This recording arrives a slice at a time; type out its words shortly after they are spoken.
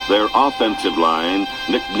Their offensive line,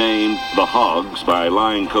 nicknamed the Hogs by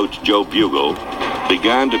line coach Joe Bugle,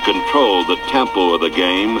 began to control the tempo of the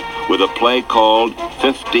game with a play called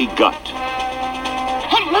 50 Gut.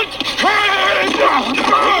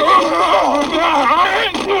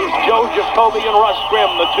 Joe Jacoby and Russ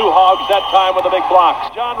Grimm, the two Hogs that time with the big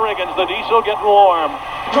blocks. John Riggins, the Diesel, getting warm.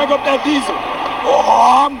 Crank up that Diesel.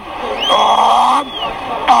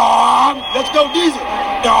 Let's go, Diesel.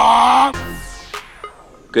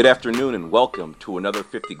 Good afternoon and welcome to another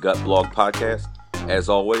 50 Gut Blog podcast. As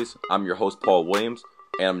always, I'm your host, Paul Williams,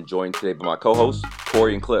 and I'm joined today by my co-hosts,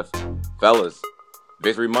 Corey and Cliff. Fellas,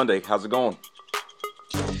 Victory Monday, how's it going?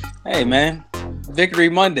 Hey, man. Victory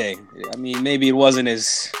Monday. I mean, maybe it wasn't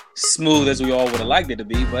as smooth as we all would have liked it to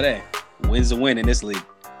be, but hey, win's a win in this league.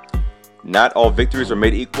 Not all victories are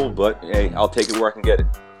made equal, but hey, I'll take it where I can get it.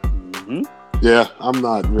 Mm-hmm. Yeah, I'm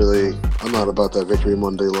not about that Victory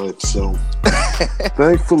Monday life, so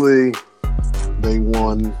thankfully they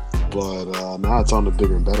won, but now it's on to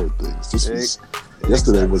bigger and better things.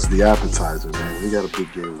 Yesterday was the appetizer, man. We got a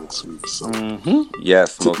big game next week, so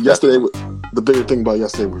yes. Yesterday, the bigger thing about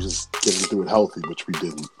yesterday was just getting through it healthy, which we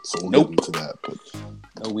didn't. So we'll get into that. But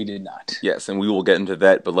no, we did not. Yes, and we will get into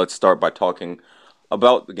that, but let's start by talking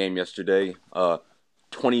about the game yesterday.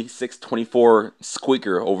 26-24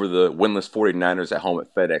 squeaker over the winless 49ers at home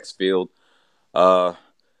at FedEx Field.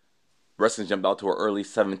 Redskins jumped out to an early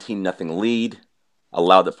 17-0 lead,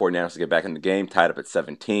 allowed the 49ers to get back in the game, tied up at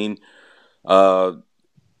 17.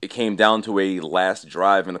 It came down to a last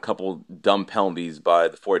drive and a couple dumb penalties by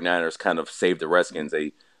the 49ers kind of saved the Redskins.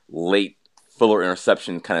 A late Fuller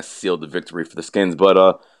interception kind of sealed the victory for the Skins.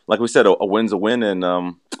 But like we said, a win's a win,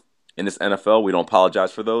 and in this NFL, we don't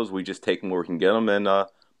apologize for those. We just take them where we can get them and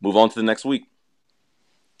move on to the next week.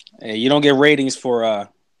 Hey, you don't get ratings for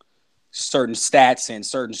certain stats and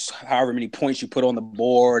certain however many points you put on the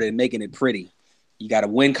board and making it pretty. You got a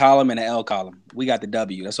win column and an L column. We got the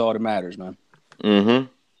W. That's all that matters, man. Mm-hmm.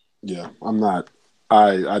 Yeah, I'm not.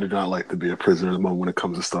 I do not like to be a prisoner of the moment when it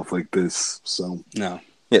comes to stuff like this. So no.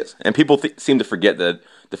 Yes, and people seem to forget that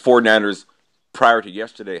the 49ers, prior to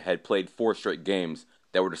yesterday, had played 4 straight games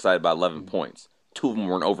that were decided by 11 points. 2 of them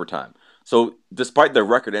were in overtime. So despite their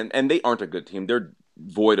record, and they aren't a good team, they're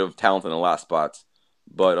void of talent in the last spots.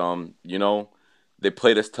 But, they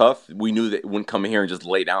played us tough. We knew that it wouldn't come in here and just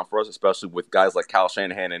lay down for us, especially with guys like Kyle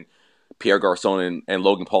Shanahan and Pierre Garçon and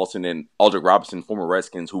Logan Paulson and Aldrick Robinson, former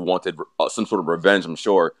Redskins, who wanted some sort of revenge, I'm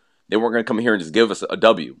sure. They weren't going to come in here and just give us a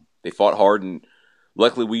W. They fought hard, and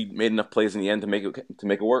luckily we made enough plays in the end to make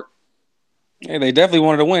it work. Yeah, they definitely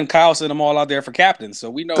wanted to win. Kyle sent them all out there for captains,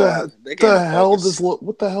 so we know what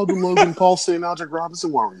the hell do Logan Paulson and Aldrick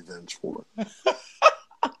Robinson want revenge for?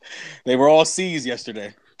 They were all C's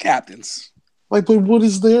yesterday. Captains. Like, but what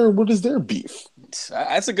is their beef?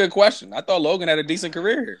 That's a good question. I thought Logan had a decent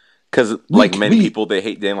career here. Because, like many people, they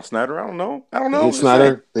hate Daniel Snyder. I don't know. They hate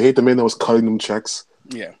Snyder. They hate the man that was cutting them checks.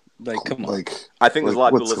 Yeah. Like, come on. I think there's a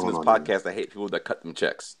lot of people listening to this podcast that hate people that cut them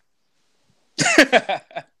checks.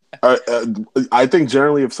 I think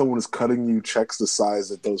generally if someone is cutting you checks the size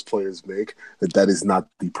that those players make, that is not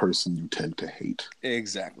the person you tend to hate.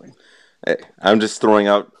 Exactly. Hey, I'm just throwing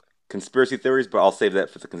out conspiracy theories, but I'll save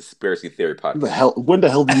that for the conspiracy theory podcast. When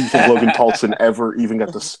the hell do you think Logan Paulson ever even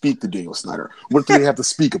got to speak to Daniel Snyder? What did he have to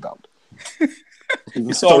speak about?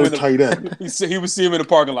 He saw him in the tight end. He would see him in the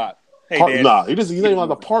parking lot. Hey, Dan. He doesn't. He's not even on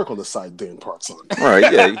the park on the side Dan parks on. All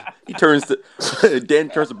right, yeah. He turns to Dan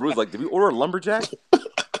turns to Bruce like, "Did we order a lumberjack?"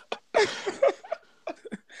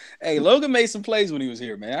 Hey, Logan made some plays when he was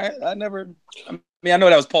here, man. I know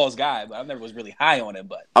that was Paul's guy, but I never was really high on him.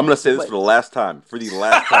 But I'm gonna say this for the last time.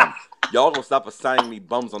 Y'all gonna stop assigning me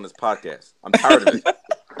bums on this podcast. I'm tired of it.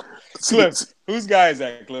 Cliff, whose guy is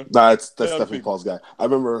that, Cliff? Nah, that's definitely Paul's guy. I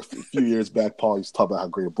remember a few years back, Paul used to talk about how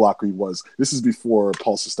great a blocker he was. This is before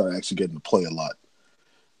Paul started actually getting to play a lot.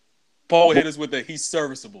 Paul hit us with he's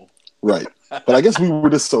serviceable. Right. But I guess we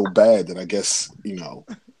were just so bad that I guess,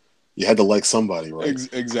 you had to like somebody, right?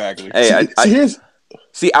 Exactly. Hey,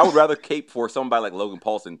 I would rather cape for somebody like Logan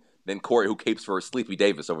Paulson than Corey, who capes for Sleepy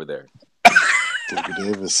Davis over there. Sleepy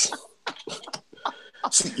Davis.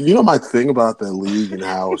 See, my thing about that league and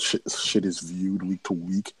how shit is viewed week to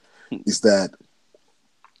week is that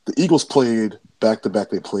the Eagles played back-to-back.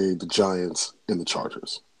 They played the Giants and the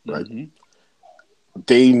Chargers, right? Mm-hmm.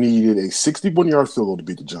 They needed a 61-yard field goal to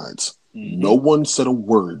beat the Giants. Mm-hmm. No one said a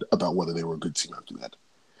word about whether they were a good team after that.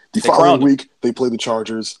 The following week, they play the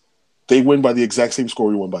Chargers. They win by the exact same score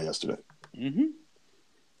we won by yesterday. Mm-hmm.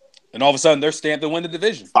 And all of a sudden, they're stamped to win the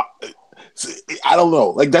division. I don't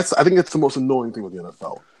know. I think that's the most annoying thing with the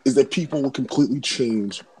NFL is that people will completely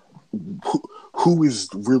change who is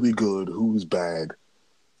really good, who's bad,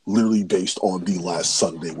 literally based on the last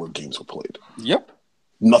Sunday where games were played. Yep.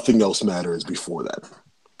 Nothing else matters before that.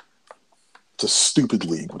 It's a stupid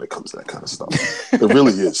league when it comes to that kind of stuff. It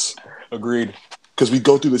really is. Agreed. Because we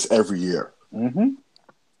go through this every year. Mm-hmm.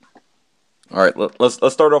 All right,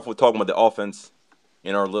 let's start off with talking about the offense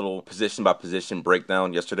in our little position by position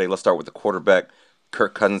breakdown yesterday. Let's start with the quarterback.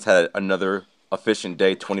 Kirk Cousins had another efficient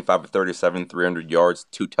day, 25 of 37, 300 yards,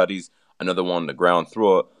 2 tutties, another one on the ground.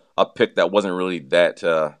 Threw a pick that wasn't really that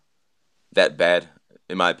bad,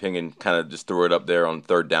 in my opinion. Kind of just threw it up there on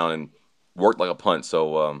third down and worked like a punt.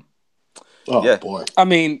 So, yeah. Boy. I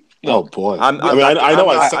mean, Oh boy! I know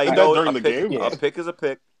I said that know during the game. A pick is a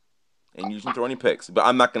pick, and you can throw any picks, but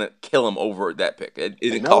I'm not gonna kill him over that pick. It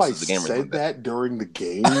I costs us the game. I said that during the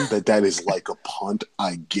game that is like a punt.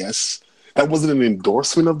 I guess that wasn't an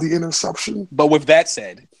endorsement of the interception. but with that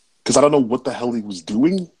said, Because I don't know what the hell he was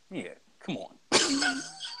doing. yeah, come on.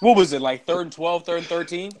 What was it, like 3rd and 12, 3rd and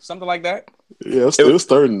 13, something like that? Yeah, it was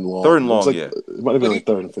third and long. Third and long, It might have been But like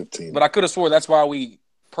 3rd and 15. But I could have swore that's why we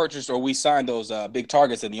purchased or we signed those big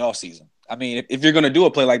targets in the offseason. I mean, if you're going to do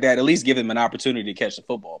a play like that, at least give him an opportunity to catch the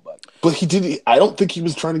football. But he didn't. I don't think he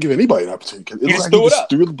was trying to give anybody an opportunity. It just was like threw he it just up.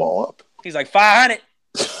 threw the ball up. he's like 500.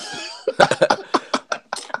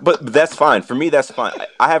 But that's fine. For me, that's fine.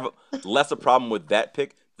 I have less a problem with that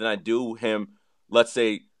pick than I do him, let's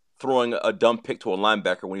say, throwing a dumb pick to a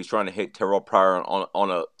linebacker when he's trying to hit Terrell Pryor on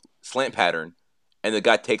a slant pattern, and the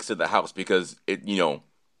guy takes it to the house because it's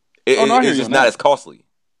just not as costly.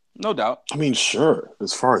 No doubt. I mean, sure.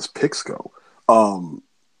 As far as picks go, I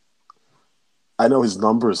know his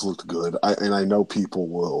numbers looked good, and I know people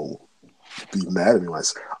will be mad at me.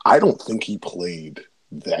 I don't think he played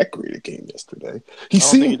that great a game yesterday.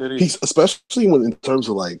 He's especially when in terms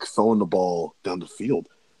of like throwing the ball down the field,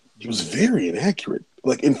 he was very inaccurate.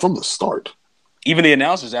 Like from the start. Even the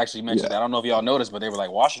announcers actually mentioned that. I don't know if y'all noticed, but they were like,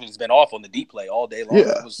 Washington's been off on the deep play all day long.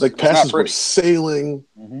 Yeah, passes were pretty. sailing.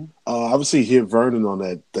 Mm-hmm. Obviously, he hit Vernon on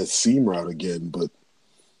that seam route again, but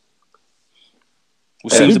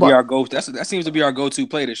seems to be our go. That seems to be our go-to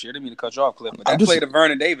play this year. I didn't mean to cut you off, Cliff, but that play to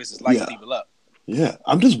Vernon Davis is lighting people up. Yeah,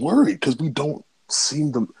 I'm just worried because we don't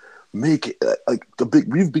seem to make it like the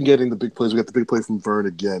big. We've been getting the big plays. We got the big play from Vern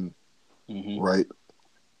again, right?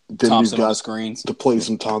 Then Thompson we've got on the screens. the plays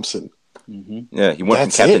from Thompson. Mm-hmm. Yeah, he went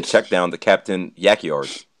from Captain Checkdown to Captain Yak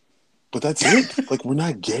Yards. But that's it. Like we're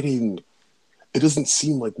not getting. It doesn't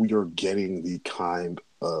seem like we are getting the kind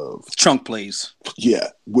of chunk plays. Yeah,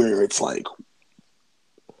 where it's like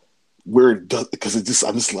where it does because it just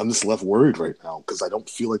I'm just left worried right now because I don't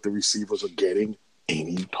feel like the receivers are getting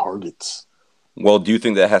any targets. Well, do you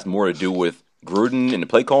think that has more to do with Gruden and the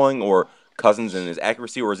play calling, or Cousins and his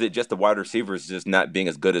accuracy, or is it just the wide receivers just not being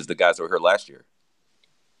as good as the guys that were here last year?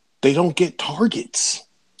 They don't get targets.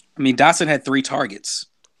 I mean, Dotson had 3 targets.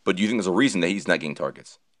 But do you think there's a reason that he's not getting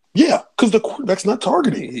targets? Yeah, because the quarterback's not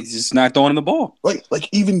targeting. He's just not throwing him the ball. Like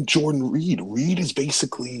even Jordan Reed. Reed is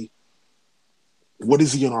basically, what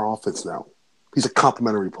is he in our offense now? He's a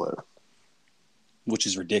complimentary player. Which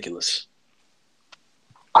is ridiculous.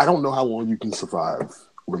 I don't know how long you can survive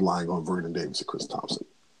relying on Vernon Davis and Chris Thompson.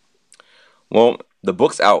 Well, the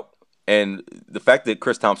book's out, and the fact that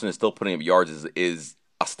Chris Thompson is still putting up yards is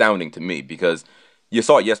astounding to me because you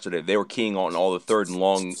saw it yesterday. They were keying on all the third and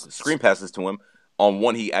long screen passes to him. On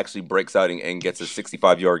one, he actually breaks out and gets a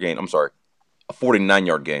 65-yard gain. I'm sorry, a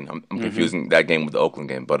 49-yard gain. I'm confusing that game with the Oakland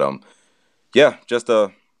game. But, yeah, just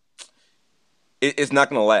it's not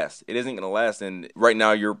going to last. It isn't going to last. And right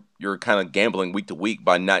now you're kind of gambling week to week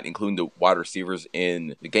by not including the wide receivers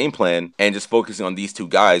in the game plan and just focusing on these 2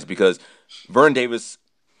 guys because Vernon Davis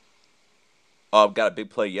got a big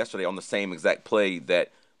play yesterday on the same exact play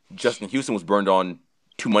that Justin Houston was burned on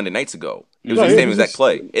 2 Monday nights ago. It was the same exact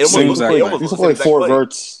play. It almost these are like 4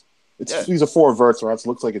 verts. These are 4 verts routes. It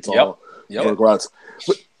looks like it's all vert routes.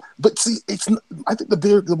 But see, it's not, I think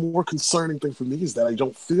the more concerning thing for me is that I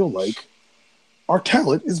don't feel like our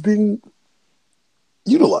talent is being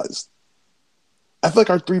utilized. I feel like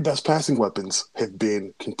our 3 best passing weapons have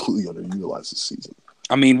been completely underutilized this season.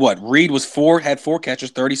 I mean, what? Reed had 4 catches,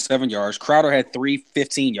 37 yards. Crowder had 3,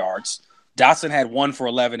 15 yards. Dotson had 1 for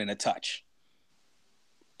 11 and a touch.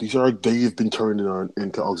 They've been turned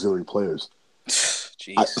into auxiliary players.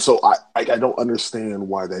 Jeez. I don't understand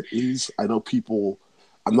why that is. I know people.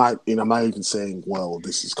 I'm not even saying, well,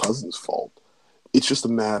 this is Cousins' fault. It's just a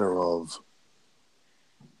matter of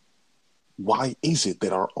why is it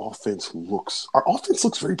that our offense looks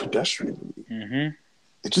very pedestrian to me. Mm-hmm.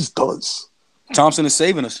 It just does. Thompson is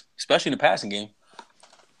saving us, especially in the passing game.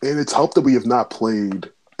 And it's helped that we have not played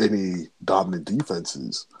any dominant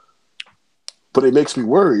defenses. But it makes me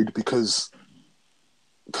worried because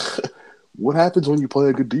what happens when you play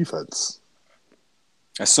a good defense?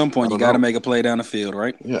 At some point, you got to make a play down the field,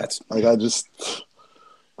 right? Yeah, I don't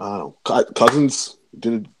know. Cousins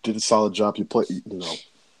did a solid job. He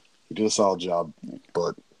did a solid job,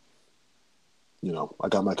 but I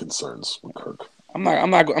got my concerns with Kirk. I'm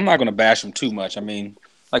not going to bash him too much. I mean,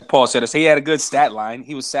 like Paul said, he had a good stat line.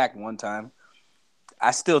 He was sacked one time.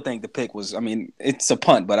 I still think the pick was. I mean, it's a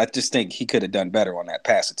punt, but I just think he could have done better on that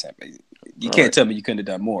pass attempt. You can't tell me you couldn't have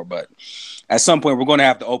done more, but at some point we're going to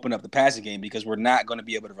have to open up the passing game because we're not going to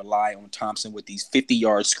be able to rely on Thompson with these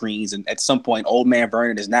 50-yard screens. And at some point, old man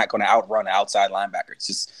Vernon is not going to outrun an outside linebacker.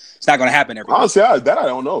 It's not going to happen every. Honestly, I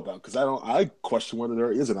don't know about because I question whether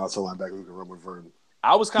there is an outside linebacker who can run with Vernon.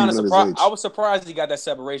 I was kind of surprised. I was surprised he got that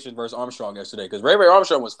separation versus Armstrong yesterday because Ray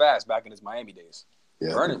Armstrong was fast back in his Miami days.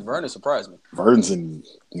 Yeah, Vernon surprised me. Vernon's in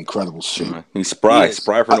incredible shape. He's spry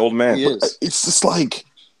for an old man. He is. It's just like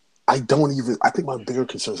I think my bigger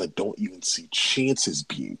concern is I don't even see chances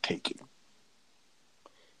being taken.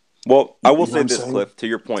 Well, I will say this, Cliff, to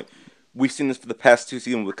your point. We've seen this for the past 2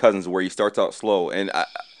 seasons with Cousins where he starts out slow. And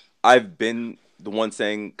I've been the one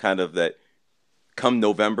saying kind of that come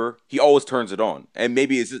November, he always turns it on. And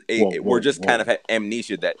maybe it's just we're just kind of had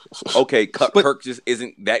amnesia that, okay, Kirk just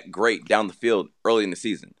isn't that great down the field early in the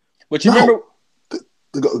season. But you remember –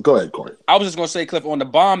 Go ahead, Corey. I was just going to say, Cliff, on the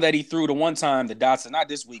bomb that he threw the one time, the Dotson, not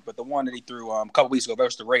this week, but the one that he threw a couple weeks ago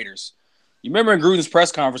versus the Raiders. You remember in Gruden's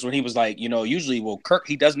press conference when he was like, usually, Kirk,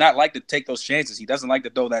 he does not like to take those chances. He doesn't like to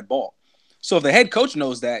throw that ball. So if the head coach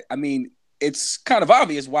knows that, I mean, it's kind of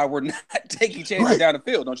obvious why we're not taking chances down the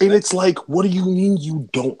field, don't you think? It's like, what do you mean you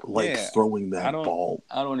don't like throwing that ball?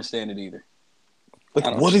 I don't understand it either.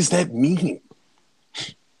 Like, what does that mean?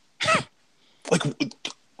 Like...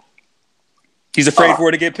 He's afraid for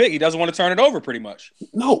it to get picked. He doesn't want to turn it over pretty much.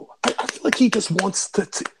 No, I feel like he just wants to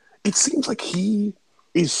it seems like he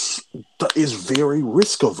is very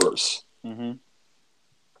risk averse. Mm-hmm.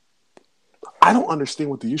 I don't understand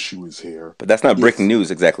what the issue is here. But that's not breaking news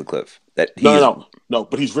exactly, Cliff. No,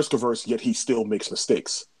 but he's risk averse, yet he still makes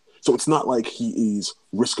mistakes. So it's not like he is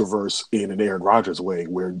risk averse in an Aaron Rodgers way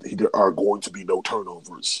where there are going to be no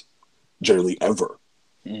turnovers generally ever.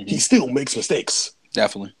 Mm-hmm. He still makes mistakes.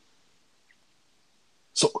 Definitely.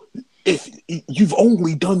 So if you've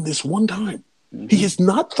only done this one time, he has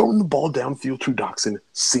not thrown the ball downfield to Dotson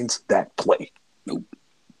since that play. Nope.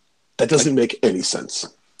 That doesn't make any sense.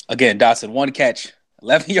 Again, Dotson, 1 catch,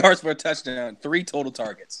 11 yards for a touchdown, 3 total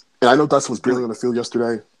targets. And I know Dotson was barely on the field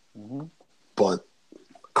yesterday, but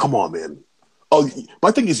come on, man. Oh,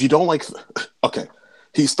 my thing is you don't like – okay,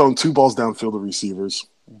 he's thrown 2 balls downfield to receivers.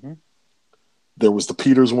 Mm-hmm. There was the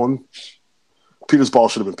Peters one. Peters' ball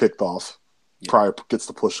should have been picked off. Pryor gets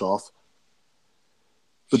the push off.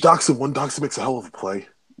 The Dotson one, Dotson makes a hell of a play.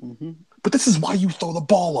 Mm-hmm. But this is why you throw the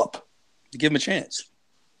ball up. Give him a chance.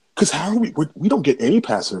 Because how are we don't get any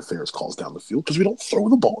pass interference calls down the field because we don't throw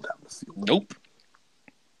the ball down the field. Nope.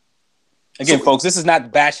 Again, folks, this is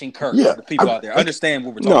not bashing Kirk. Yeah, the people out there understand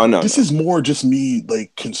what we're talking about. No. This is more just me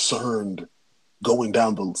concerned going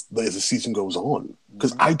down as the season goes on.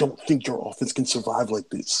 Because I don't think your offense can survive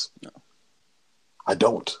like this. No. I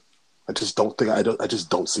don't. I just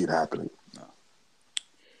don't see it happening. No.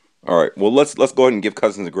 All right. Well, let's go ahead and give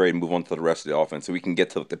Cousins a grade and move on to the rest of the offense so we can get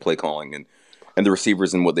to the play calling and the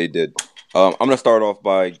receivers and what they did. I'm going to start off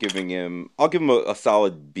by giving him a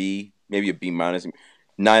solid B, maybe a B minus.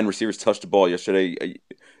 9 receivers touched the ball yesterday.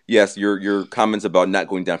 Yes, your comments about not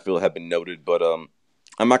going downfield have been noted, but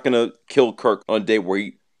I'm not going to kill Kirk on a day where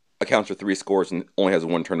he accounts for 3 scores and only has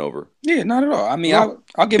 1 turnover. Yeah, not at all. I mean,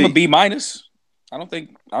 I'll give him a B minus. I don't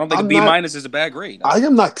think a B minus is a bad grade.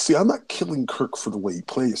 I'm not killing Kirk for the way he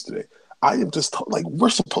played yesterday. I am just we're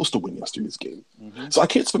supposed to win yesterday's game. Mm-hmm. So I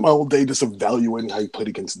can't spend my whole day just evaluating how he played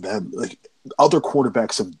against them. Like other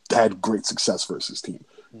quarterbacks have had great success versus his team,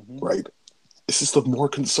 right? It's just a more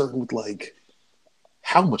concern with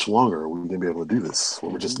how much longer are we going to be able to do this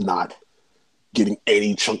when we're just not getting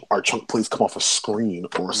our chunk plays come off a screen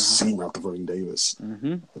or a seam route to Vernon Davis.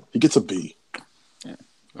 Mm-hmm. He gets a B. Yeah.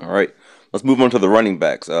 All right. Let's move on to the running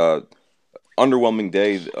backs. Underwhelming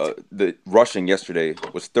day. The rushing yesterday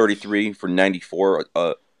was 33 for 94,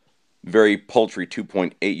 a very paltry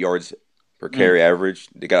 2.8 yards per carry average.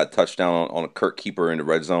 They got a touchdown on a Kirk keeper in the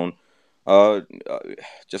red zone.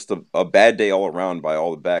 Just a bad day all around by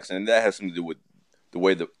all the backs, and that has something to do with the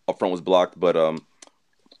way the up front was blocked. But I'm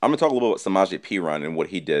going to talk a little about Samaje Perine and what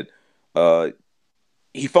he did.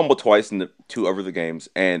 He fumbled twice in the 2 other games,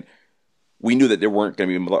 and we knew that there weren't going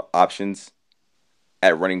to be options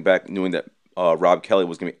at running back, knowing that Rob Kelly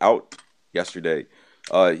was going to be out yesterday.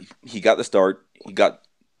 He got the start. He got,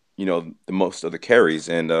 the most of the carries,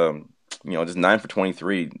 and just 9 for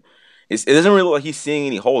 23. It doesn't really look like he's seeing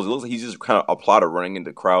any holes. It looks like he's just kind of a plotter running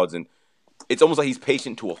into crowds, and it's almost like he's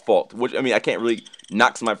patient to a fault. Which, I can't really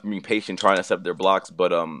knock somebody from being patient trying to set up their blocks,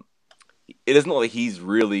 but it doesn't look like he's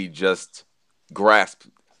really just grasped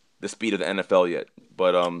the speed of the NFL yet.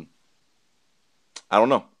 But I don't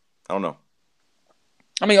know.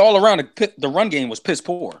 All around the run game was piss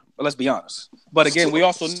poor. But let's be honest. But again, we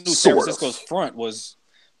also knew San Francisco's front was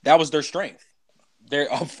their strength.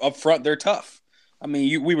 They're up front. They're tough.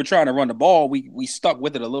 We were trying to run the ball. We stuck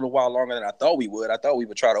with it a little while longer than I thought we would. I thought we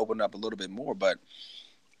would try to open up a little bit more, but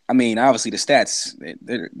obviously the stats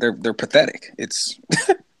they're pathetic. It's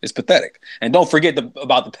it's pathetic. And don't forget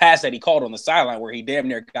about the pass that he called on the sideline where he damn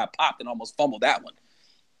near got popped and almost fumbled that one.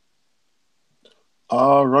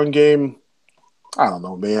 Run game. I don't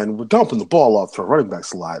know, man. We're dumping the ball off to running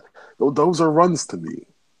backs a lot. Those are runs to me,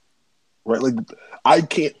 right? Like I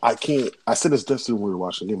can't. I said this yesterday when we were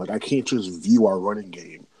watching the game. Like I can't just view our running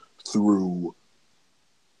game through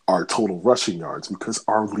our total rushing yards because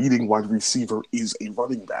our leading wide receiver is a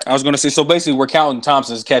running back. I was going to say, so basically, we're counting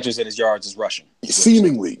Thompson's catches and his yards as rushing,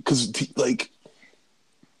 seemingly, because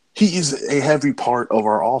he is a heavy part of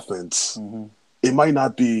our offense. Mm-hmm. It might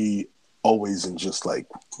not be always in just like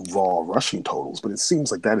raw rushing totals, but it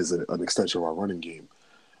seems like that is an extension of our running game.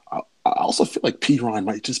 I also feel like Perine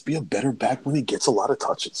might just be a better back when he gets a lot of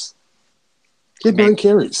touches. He had 9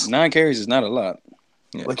 carries. 9 carries is not a lot.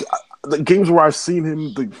 Yeah. Like the games where I've seen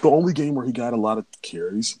him, the only game where he got a lot of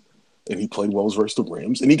carries and he played well was versus the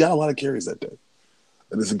Rams, and he got a lot of carries that day.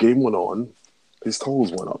 And as the game went on, his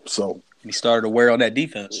totals went up. So he started to wear on that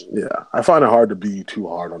defense. Yeah, I find it hard to be too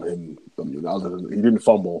hard on him. Other than he didn't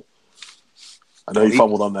fumble. I know he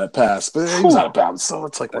fumbled on that pass, but he was out of bounds, so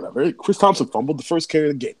it's like whatever. Chris Thompson fumbled the first carry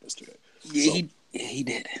of the game yesterday. Yeah, so. he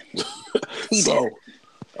did. He did.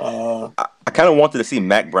 I kind of wanted to see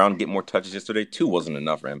Mac Brown get more touches yesterday. 2 wasn't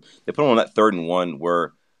enough for him. They put him on that 3rd and 1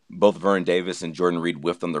 where both Vernon Davis and Jordan Reed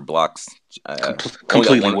whiffed on their blocks.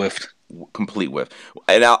 Completely whiffed. Complete whiff.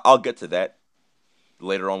 And I'll get to that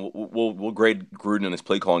later on. We'll grade Gruden and his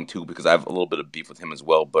play calling too because I have a little bit of beef with him as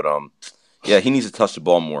well. But yeah, he needs to touch the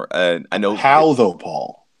ball more. I know how though,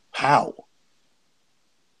 Paul. How?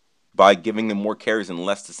 By giving them more carries and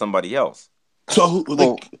less to somebody else. So,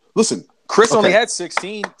 listen. Chris only had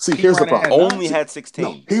 16. See, here's the problem. Only had 16.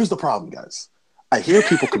 No, here's the problem, guys. I hear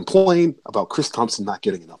people complain about Chris Thompson not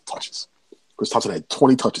getting enough touches. Chris Thompson had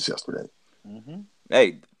 20 touches yesterday. Mm-hmm.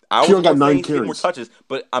 Hey, I was got 9 carries. More touches,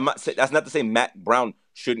 but I'm not saying that's not to say Mac Brown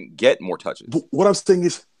shouldn't get more touches. But what I'm saying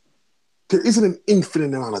is there isn't an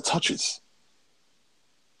infinite amount of touches.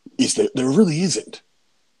 There really isn't.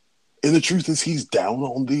 And the truth is he's down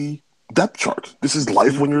on the depth chart. This is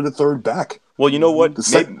life when you're the 3rd back. Well, you know what?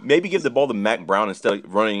 Maybe give the ball to Mac Brown instead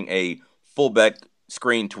of running a fullback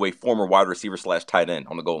screen to a former wide receiver / tight end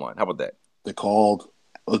on the goal line. How about that? They called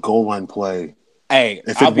a goal line play. Hey,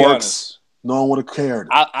 if it works, no one would have cared.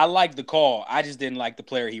 I like the call. I just didn't like the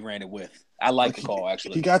player he ran it with. I like the call,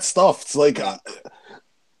 actually. He got stuffed. It's like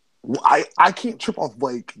I can't trip off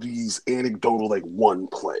like these anecdotal like one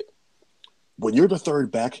play. When you're the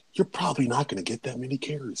 3rd back, you're probably not going to get that many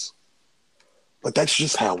carries. Like that's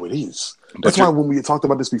just how it is. That's why when we had talked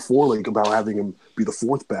about this before, like about having him be the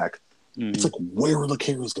 4th back, it's like where are the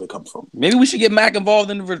carries going to come from? Maybe we should get Mac involved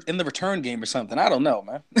in the return game or something. I don't know,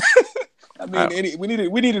 man. We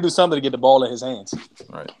need to do something to get the ball in his hands.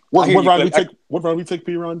 Right. What round we take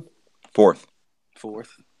Perine? 4th.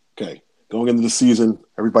 Okay. Going into the season,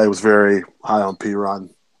 everybody was very high on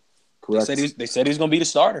Perine. Correct. They said he was going to be the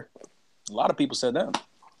starter. A lot of people said that.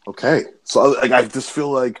 Okay. So I just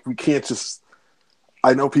feel like we can't just.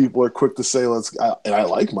 I know people are quick to say and I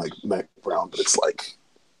like Mac Brown, but it's like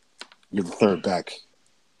you're the 3rd back.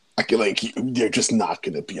 I feel like they're just not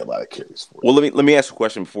going to be a lot of carries for you. Well, let me ask a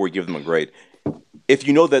question before we give them a grade. If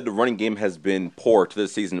you know that the running game has been poor to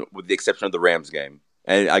this season, with the exception of the Rams game,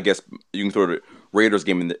 and I guess you can throw the Raiders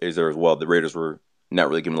game in there as well. The Raiders were not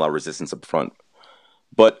really giving a lot of resistance up front.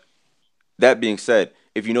 But that being said,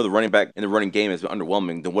 if you know the running back and the running game has been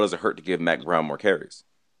underwhelming, then what does it hurt to give Mac Brown more carries?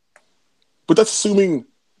 But that's assuming.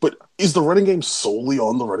 But is the running game solely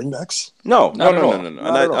on the running backs? No. And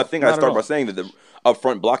I think I start by saying that the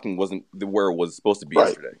upfront blocking wasn't where it was supposed to be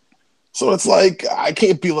yesterday. So it's like I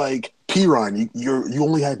can't be like Perine. You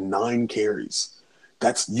only had 9 carries.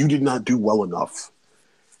 You did not do well enough.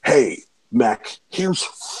 Hey, Mac, here's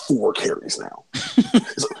 4 carries now.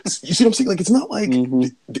 You see what I'm saying? Like it's not like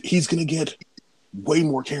he's gonna get way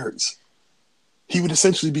more carries. He would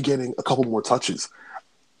essentially be getting a couple more touches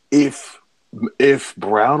if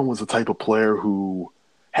Brown was the type of player who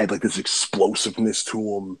had like this explosiveness to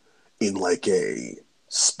him in like a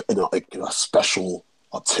special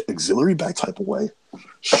auxiliary back type of way,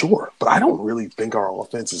 sure. But I don't really think our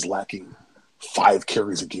offense is lacking 5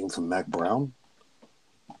 carries a game from Mac Brown.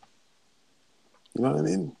 You know what I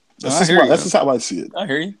mean? That's just how I see it. I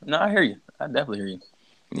hear you. No, I hear you. I definitely hear you.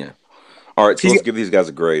 Yeah. All right, so let's give these guys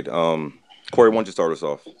a grade. Corey, why don't you start us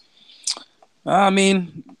off? I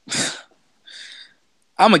mean,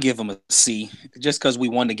 I'm going to give him a C just because we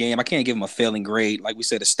won the game. I can't give him a failing grade. Like we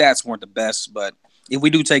said, the stats weren't the best, but if we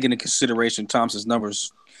do take into consideration Thompson's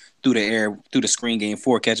numbers through the air, through the screen game,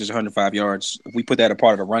 4 catches, 105 yards, if we put that a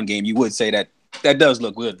part of the run game, you would say that does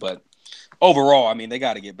look good. But overall, I mean, they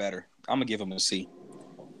got to get better. I'm going to give them a C.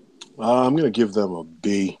 I'm going to give them a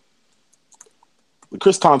B.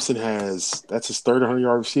 Chris Thompson that's his third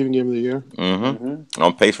 100-yard receiving game of the year. Mm-hmm.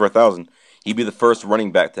 On pace for 1,000. He'd be the first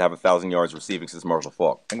running back to have 1,000 yards receiving since Marshall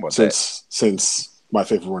Faulk. Think about that. Since my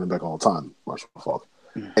favorite running back of all time, Marshall Faulk.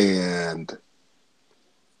 And,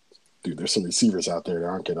 dude, there's some receivers out there that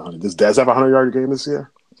aren't getting 100. Does Dez have a 100-yard game this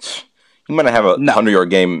year? He might have a 100-yard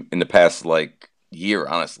game in the past, year,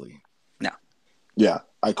 honestly. No. Yeah.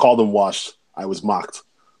 I called him washed. I was mocked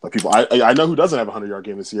by people. I know who doesn't have a 100-yard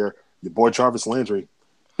game this year. Your boy Jarvis Landry.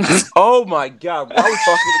 Oh, my God. Why are we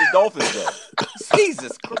talking to the Dolphins, though?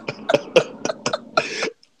 Jesus Christ.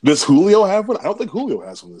 Does Julio have one? I don't think Julio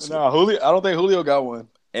has one this year. No, Julio. I don't think Julio got one.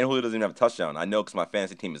 And Julio doesn't even have a touchdown. I know because my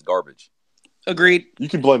fantasy team is garbage. Agreed. You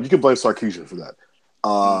can blame Sarkisian for that.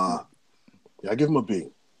 Yeah, I give him a B.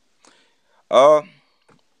 I'll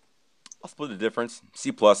split the difference.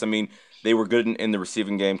 C+. I mean, they were good in the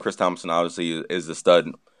receiving game. Chris Thompson obviously is a stud.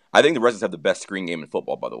 I think the Redskins have the best screen game in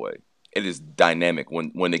football, by the way. It is dynamic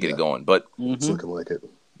when they get it going. But it's looking like it.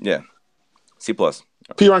 Yeah. C+.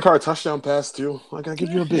 P. Carr touchdown pass, too. I got to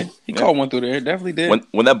give you a B. He caught one through there. Definitely did.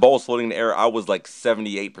 When that ball was floating in the air, I was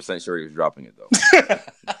 78% sure he was dropping it, though.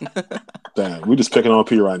 Damn, we're just picking on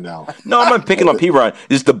P right now. No, I'm not picking on P. Ryan.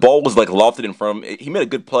 Just the ball was lofted in front of him. He made a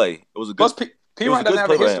good play. It was a good Plus, P. Ryan doesn't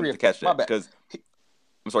have a history of catch that. Because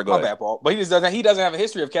I'm sorry, go ahead. Bad, Paul. But he doesn't have a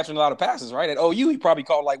history of catching a lot of passes, right? At OU, he probably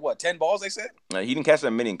caught 10 balls, they said? He didn't catch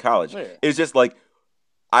that many in college. Yeah. It's just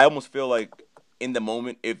I almost feel like in the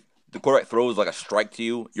moment, if the quarterback throws a strike to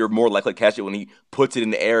you, you're more likely to catch it when he puts it in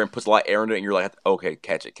the air and puts a lot of air into it, and you're like, okay,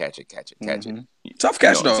 catch it. Tough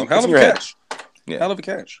catch, though. Hell of a catch. Yeah. Hell of a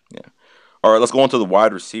catch. Yeah. All right, let's go on to the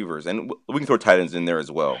wide receivers. And we can throw tight ends in there as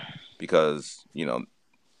well because,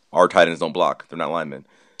 our tight ends don't block. They're not linemen.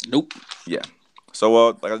 Nope. Yeah. So,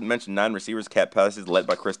 like I mentioned, 9 receivers, cat passes, led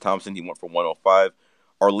by Chris Thompson. He went for 105.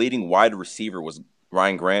 Our leading wide receiver was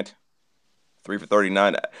Ryan Grant, 3 for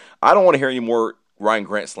 39. I don't want to hear any more Ryan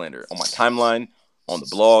Grant slander on my timeline, on the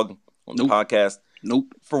blog, on the podcast.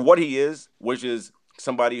 Nope. For what he is, which is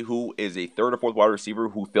somebody who is a 3rd or 4th wide receiver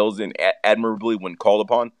who fills in admirably when called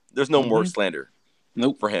upon, there's no more slander.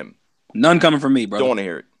 Nope. For him. None coming from me, brother. Don't want to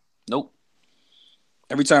hear it. Nope.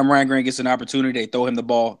 Every time Ryan Grant gets an opportunity, they throw him the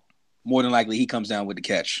ball. More than likely, he comes down with the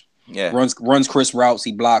catch. Yeah. Runs crisp routes.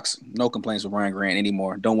 He blocks. No complaints with Ryan Grant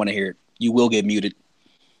anymore. Don't want to hear it. You will get muted.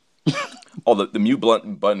 Oh, the mute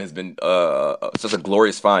button has been such a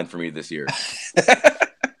glorious find for me this year.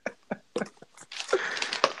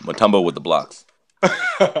 Mutombo with the blocks.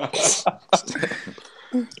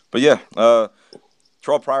 But yeah,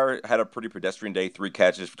 Terrell Pryor had a pretty pedestrian day. 3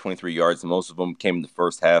 catches for 23 yards. Most of them came in the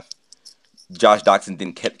first half. Josh Doctson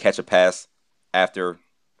didn't catch a pass after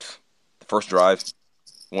the first drive.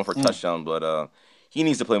 Went for a touchdown, but he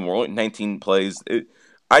needs to play more. Only 19 plays.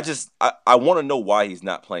 I want to know why he's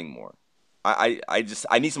not playing more. I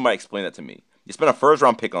need somebody to explain that to me. You spent a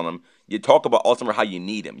 1st-round pick on him. You talk about ultimately how you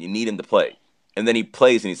need him. You need him to play. And then he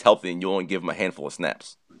plays and he's healthy and you only give him a handful of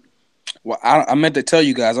snaps. Well, I meant to tell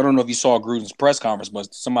you guys, I don't know if you saw Gruden's press conference,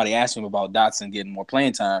 but somebody asked him about Dotson getting more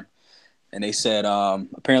playing time. And they said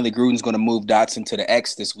apparently Gruden's going to move Dotson to the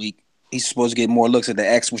X this week. He's supposed to get more looks at the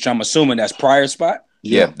X, which I'm assuming that's Pryor's spot.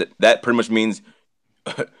 Yeah, that pretty much means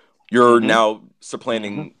you're now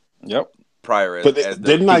supplanting Pryor as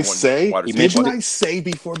didn't I say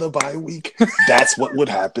before the bye week that's what would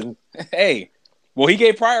happen? Hey, well, he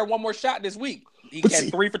gave Pryor one more shot this week. He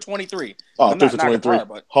had 3 for 23. Oh, 3 for 23.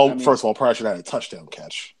 First of all, Pryor should have had a touchdown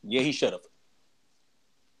catch. Yeah, he should have.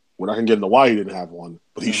 We're not going to get into why he didn't have one,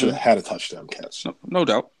 but he should have had a touchdown catch. No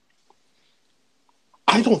doubt.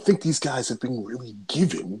 I don't think these guys have been really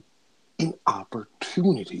given an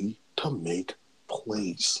opportunity to make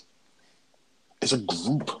plays as a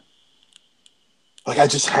group. I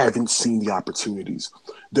just haven't seen the opportunities.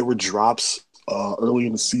 There were drops early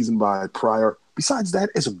in the season by Pryor. Besides that,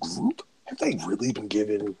 as a group, have they really been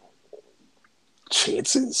given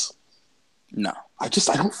chances? No. I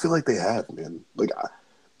don't feel like they have, man. Like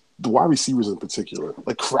the wide receivers in particular.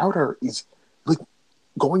 Like Crowder is like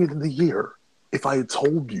going into the year. If I had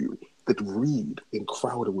told you that Reed and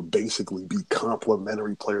Crowder would basically be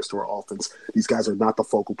complementary players to our offense, these guys are not the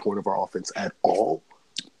focal point of our offense at all.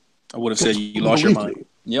 I would have said you lost your mind.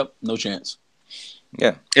 Yep, no chance.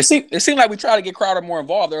 Yeah. It seemed like we tried to get Crowder more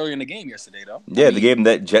involved earlier in the game yesterday, though. Yeah, they gave him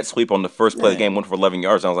that jet sweep on the first play of the game, went for 11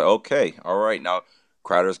 yards. And I was like, okay, all right, now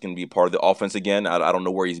Crowder's going to be part of the offense again. I don't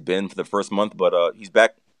know where he's been for the first month, but he's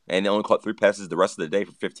back, and he only caught 3 passes the rest of the day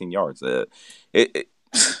for 15 yards.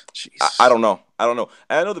 I don't know. And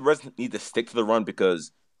I know the Reds need to stick to the run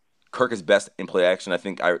because Kirk is best in play action. I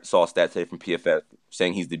think I saw a stat today from PFF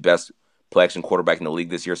saying he's the best play action quarterback in the league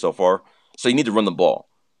this year so far. So you need to run the ball.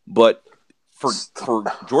 But for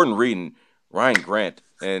Jordan Reed and Ryan Grant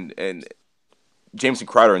and Jameson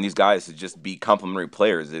Crowder and these guys to just be complementary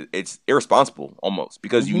players, it's irresponsible almost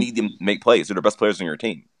because you need them to make plays. They're the best players on your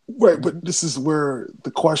team. Right, but this is where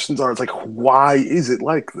the questions are. It's like, why is it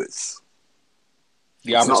like this?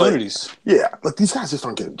 The opportunities. Like these guys just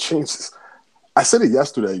aren't getting chances. I said it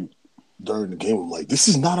yesterday during the game. I'm like, this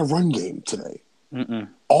is not a run game today. Mm-mm.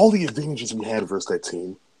 All the advantages we had versus that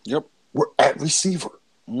team were at receiver.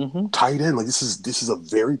 Tight end. Like this is a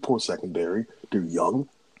very poor secondary. They're young.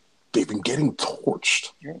 They've been getting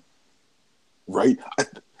torched. Right?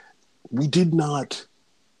 We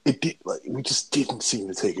just didn't seem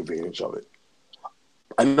to take advantage of it.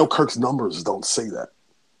 I know Kirk's numbers don't say that.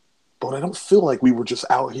 But I don't feel like we were just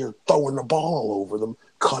out here throwing the ball all over them,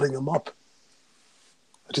 cutting them up.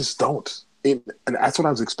 I just don't. And that's what I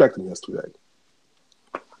was expecting yesterday.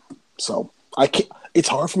 So I can't. It's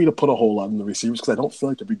hard for me to put a whole lot in the receivers because I don't feel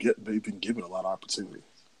like they've been given a lot of opportunity.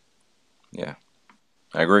 Yeah,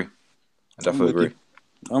 I agree. I definitely agree.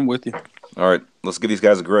 I'm with you. All right, let's give these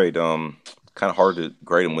guys a grade. Kind of hard to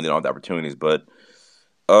grade them when they don't have the opportunities, but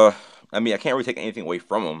I mean, I can't really take anything away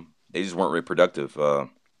from them. They just weren't really productive.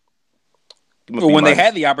 When they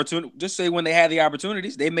had the opportunity, just say when they had the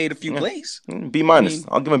opportunities, they made a few plays. B-. I'll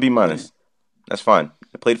give them a B-. That's fine.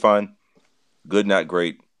 They played fine. Good, not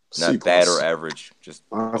great. Not bad or average. Just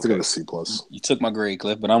I have to go to C+. You took my grade,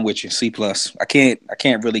 Cliff, but I'm with you. C+. I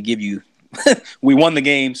can't really give you. We won the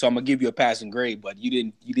game, so I'm gonna give you a passing grade, but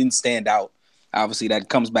you didn't stand out. Obviously, that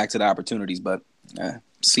comes back to the opportunities, but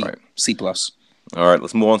C+. Right. C+. All right,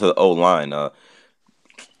 let's move on to the O-line.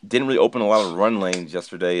 Didn't really open a lot of run lanes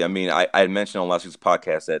yesterday. I mean, I had mentioned on last week's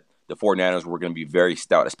podcast that the 49ers were going to be very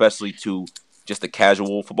stout, especially to just a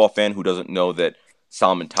casual football fan who doesn't know that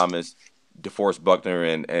Solomon Thomas, DeForest Buckner,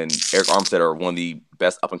 and Eric Armstead are one of the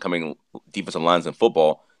best up-and-coming defensive lines in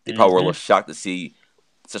football. They probably were a little shocked to see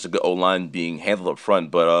such a good O-line being handled up front.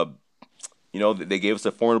 But, they gave us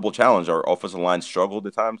a formidable challenge. Our offensive line struggled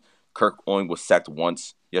at times. Kirk only was sacked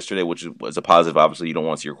once yesterday, which was a positive. Obviously, you don't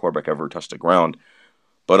want to see your quarterback ever touch the ground.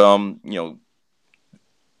 But,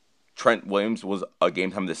 Trent Williams was a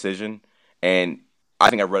game-time decision. And I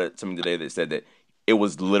think I read something today that said that it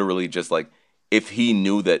was literally just like if he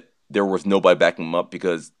knew that there was nobody backing him up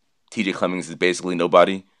because TJ Clemmings is basically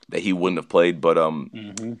nobody, that he wouldn't have played. But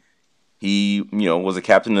he, was a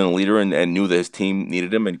captain and a leader and knew that his team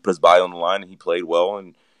needed him. And he put his body on the line and he played well.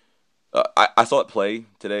 And I saw it play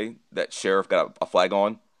today that Sheriff got a flag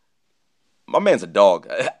on. My man's a dog.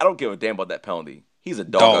 I don't give a damn about that penalty. He's a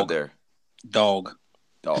dog out there. Dog.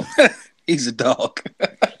 He's a dog.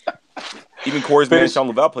 Even Corey's man, Sean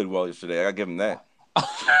Laval, played well yesterday. I gotta give him that.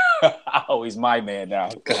 Oh, he's my man now.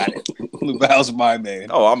 Got it. Laval's my man.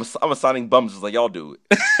 Oh, I'm assigning bums just like y'all do.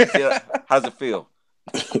 How does it feel?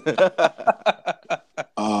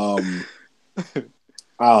 I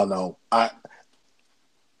don't know. I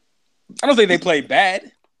don't think they played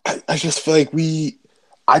bad. I just feel like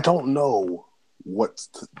I don't know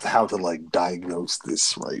how to like diagnose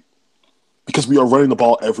this, right? Because we are running the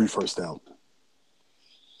ball every first down.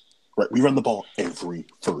 Right? We run the ball every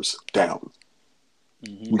first down.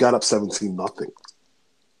 We got up 17-0.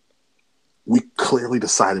 We clearly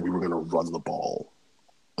decided we were going to run the ball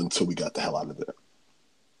until we got the hell out of there.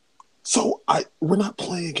 So we're not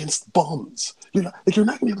playing against bums. You're not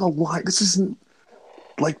going to be able to lie. This isn't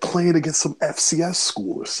like playing against some FCS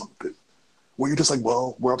school or something where you're just like,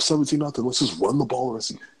 well, we're up 17-0. Let's just run the ball.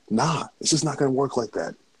 Nah, it's just not going to work like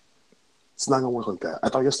that. It's not going to work like that. I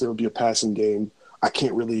thought yesterday would be a passing game. I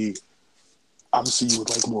can't really – obviously you would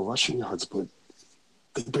like more rushing yards, but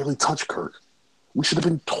they barely touched Kirk. We should have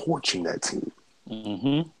been torching that team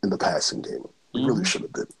in the passing game. We really should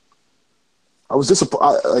have been. I was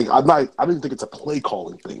disappointed. I didn't think it's a play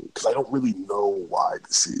calling thing because I don't really know why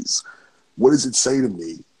this is. What does it say to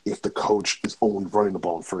me if the coach is only running the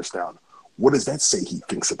ball on first down? What does that say he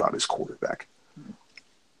thinks about his quarterback?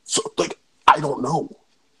 So, like, I don't know.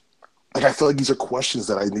 Like, I feel like these are questions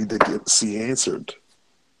that I need to see answered.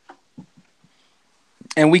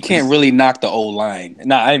 And we can't really knock the old line.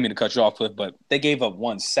 Nah, I didn't mean to cut you off, Cliff, but they gave up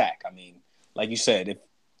 1 sack. I mean, like you said, if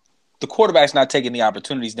the quarterback's not taking the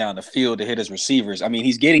opportunities down the field to hit his receivers, I mean,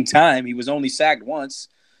 he's getting time. He was only sacked once.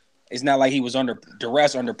 It's not like he was under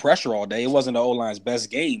duress, under pressure all day. It wasn't the O-line's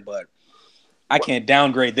best game, but I can't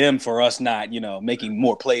downgrade them for us not, making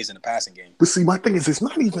more plays in the passing game. But see, my thing is, it's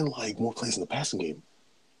not even like more plays in the passing game.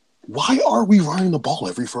 Why are we running the ball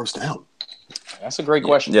every first down? That's a great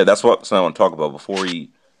question. Yeah, that's what I want to talk about. Before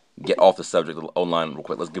we get off the subject of the O-line real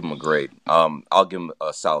quick, let's give them a grade. I'll give them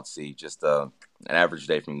a solid C, just an average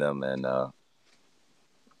day from them. And,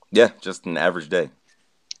 just an average day.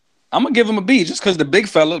 I'm going to give him a B just because the big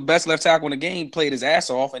fella, best left tackle in the game, played his ass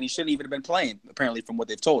off, and he shouldn't even have been playing, apparently, from what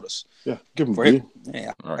they've told us. Yeah, give him a B.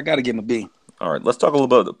 Yeah, right. I got to give him a B. All right, let's talk a little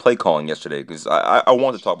bit about the play calling yesterday because I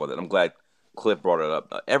wanted to talk about that. I'm glad Cliff brought it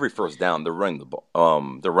up. Every first down, they're running the ball.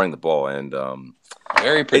 And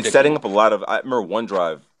very predictable. it's setting up a lot of. I remember one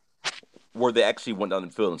drive where they actually went down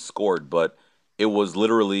the field and scored, but it was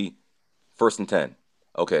literally 1st and 10.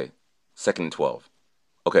 Okay, 2nd and 12.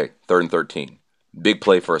 Okay, 3rd and 13. Big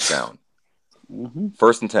play, first down.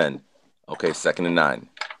 1st and 10. Okay, 2nd and 9.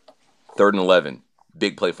 3rd and 11.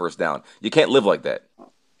 Big play, first down. You can't live like that.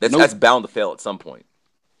 That's bound to fail at some point.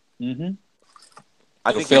 Mm-hmm.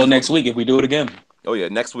 I think it'll fail next week if we do it again. Oh yeah,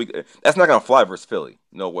 next week. That's not gonna fly versus Philly.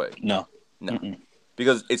 No way. No.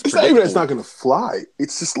 Because it's not even it's not gonna fly.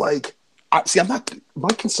 It's just like I'm not. My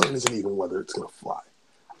concern isn't even whether it's gonna fly.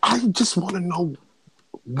 I just want to know,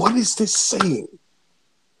 what is this saying?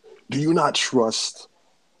 Do you not trust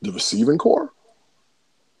the receiving core?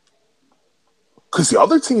 Because the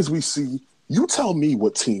other teams we see, you tell me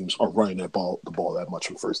what teams are running the ball that much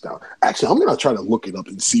on first down. Actually, I'm going to try to look it up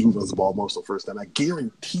and see who runs the ball most on first down. I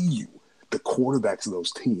guarantee you the quarterbacks of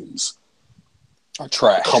those teams are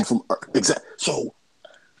trash. Come from exactly. So,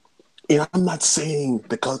 and I'm not saying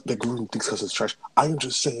that Gruden thinks because it's trash. I am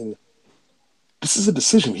just saying this is a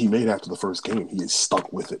decision he made after the first game. He is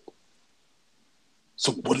stuck with it.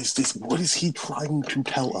 So what is this? What is he trying to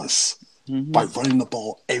tell us by running the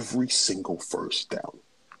ball every single first down?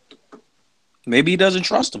 Maybe he doesn't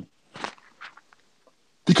trust him.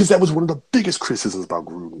 Because that was one of the biggest criticisms about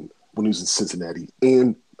Gruden when he was in Cincinnati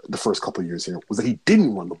and the first couple of years here, was that he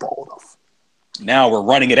didn't run the ball enough. Now we're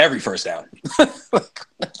running it every first down. I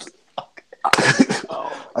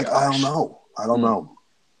don't know. I don't know.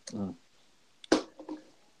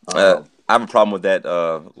 I have a problem with that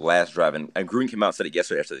last drive, and Gruden came out and said it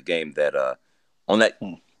yesterday after the game that on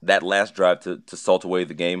that last drive to salt away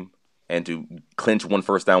the game and to clinch 1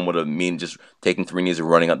 first down would have mean just taking 3 knees and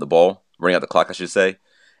running out the clock, I should say,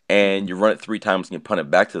 and you run it 3 times and you punt it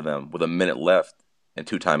back to them with a minute left and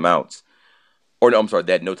 2 timeouts. Or no, I'm sorry,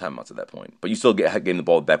 they had no timeouts at that point, but you still getting the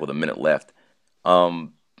ball back with a minute left. I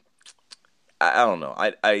don't know.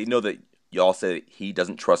 I know that y'all say that he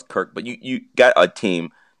doesn't trust Kirk, but you got a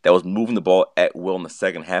team that was moving the ball at will in the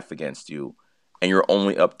second half against you, and you're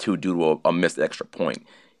only up 2 due to a missed extra point.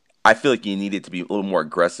 I feel like you needed to be a little more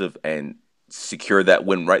aggressive and secure that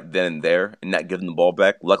win right then and there and not give them the ball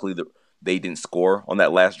back. Luckily, they didn't score on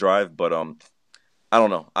that last drive, but I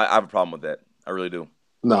don't know. I have a problem with that. I really do.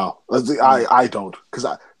 No, I don't. Because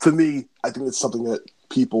to me, I think it's something that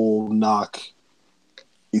people knock.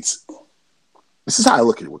 This is how I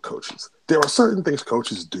look at it with coaches. There are certain things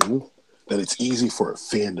coaches do that it's easy for a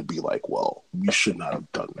fan to be like, well, we should not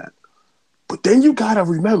have done that. But then you got to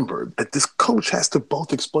remember that this coach has to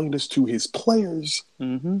both explain this to his players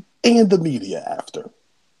and the media after.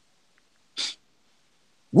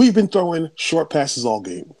 We've been throwing short passes all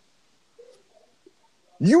game.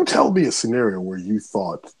 You tell me a scenario where you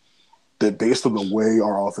thought that based on the way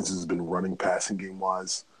our offense has been running passing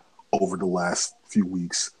game-wise over the last few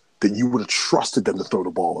weeks, that you would have trusted them to throw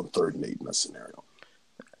the ball on 3rd and 8 in that scenario.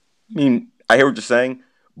 I mean, I hear what you're saying,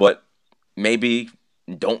 but maybe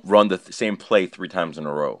don't run the same play 3 times in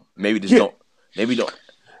a row. Maybe don't. Maybe don't.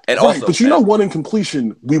 And right, also, but one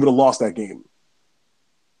incompletion, we would have lost that game.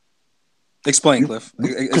 Explain, Cliff.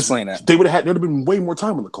 Explain that. There'd have been way more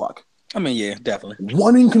time on the clock. I mean, yeah, definitely.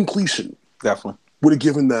 1 incompletion definitely would have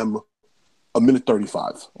given them a minute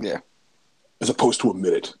 35. Yeah. As opposed to a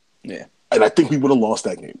minute. Yeah. And I think we would have lost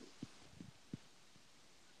that game.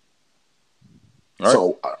 Right.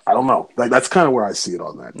 So I don't know. That's kind of where I see it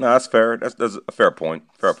on that. No, that's fair. That's a fair point.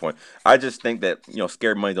 Fair point. I just think that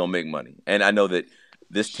scared money don't make money, and I know that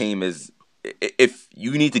this team is. If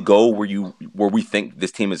you need to go where we think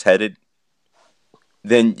this team is headed,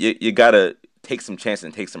 then you gotta take some chances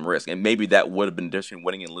and take some risk, and maybe that would have been different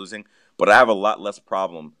winning and losing. But I have a lot less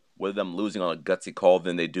problem with them losing on a gutsy call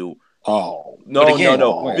than they do. Oh. No, again,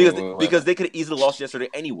 no. wait. Because they could have easily lost yesterday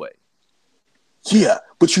anyway. Yeah,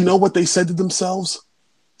 but you know what they said to themselves?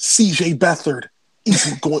 CJ Beathard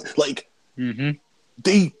isn't going, like,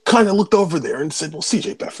 they kind of looked over there and said, well,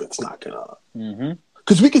 CJ Beathard's not going to.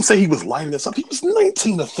 Because we can say he was lighting us up. He was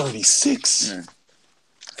 19 to 36. Yeah.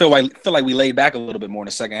 Feel like we laid back a little bit more in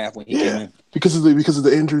the second half when he came in. Because of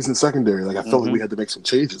the injuries in secondary. Like, I felt like we had to make some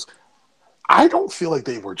changes. I don't feel like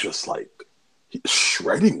they were just, like,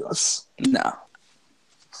 shredding us. No.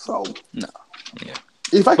 So, no. Yeah.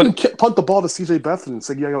 If I can punt the ball to CJ Beathard and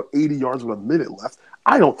say, yeah, I got 80 yards with a minute left,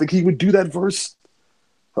 I don't think he would do that versus.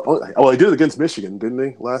 Oh, he did it against Michigan, didn't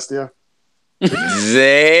he, last year?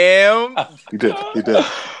 Damn. He did.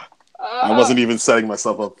 I wasn't even setting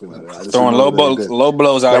myself up for that. Throwing low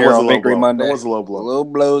blows out here on Victory Monday. That was a low blow. Low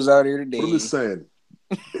blows out here today. But I'm just saying,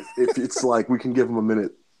 if it's like we can give him a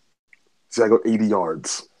minute, say I go 80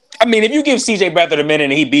 yards. I mean, if you give CJ Beathard a minute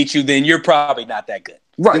and he beats you, then you're probably not that good.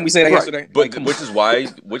 Right. Didn't we say that yesterday? But which is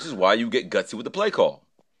why you get gutsy with the play call.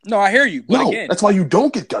 No, I hear you. But again, that's why you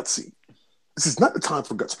don't get gutsy. This is not the time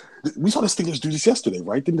for guts. We saw the Steelers do this yesterday,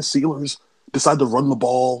 right? Didn't the Steelers decide to run the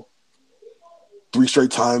ball 3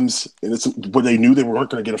 straight times, and it's when they knew they weren't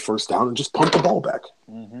going to get a first down and just punt the ball back?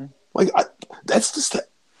 That's just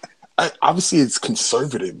obviously it's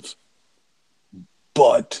conservative,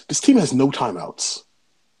 but this team has no timeouts.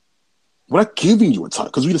 We're not giving you a time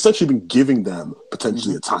because we'd essentially been giving them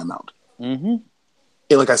potentially a timeout. And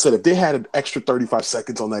like I said, if they had an extra 35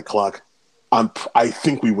 seconds on that clock, I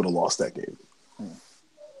think we would have lost that game.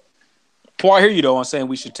 Well, I hear you, though, on saying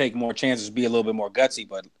we should take more chances, be a little bit more gutsy.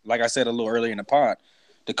 But like I said a little earlier in the pod,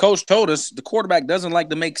 the coach told us the quarterback doesn't like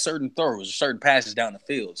to make certain throws, certain passes down the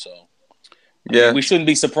field. So I mean, we shouldn't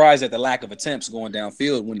be surprised at the lack of attempts going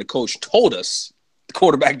downfield when the coach told us the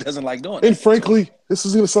quarterback doesn't like doing it. And frankly, this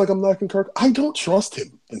is going to sound like I'm knocking Kirk. I don't trust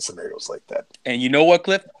him in scenarios like that. And you know what,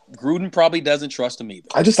 Cliff? Gruden probably doesn't trust him either.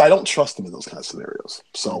 I don't trust him in those kind of scenarios.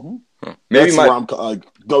 So maybe where I'm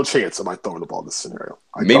no chance am I throwing the ball in this scenario.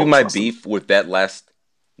 Maybe my beef with that last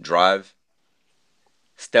drive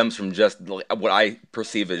stems from just what I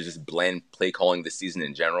perceive as just bland play calling this season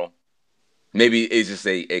in general. Maybe it's just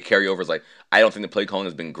a carryover. It's like, I don't think the play calling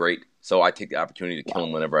has been great, so I take the opportunity to kill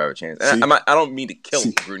him whenever I have a chance. And I don't mean to kill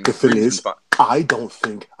Gruden. The thing is, I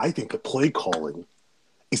think the play calling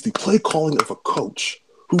is the play calling of a coach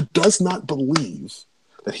who does not believe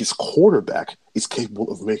that his quarterback is capable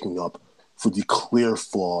of making up for the clear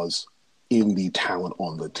flaws in the talent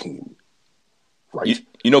on the team. Right?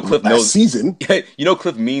 You know Cliff knows season. You know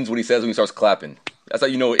Cliff means what he says when he starts clapping. That's how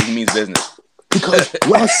you know he means business. Because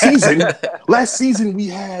last season we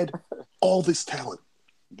had all this talent.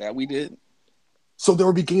 That we did. So there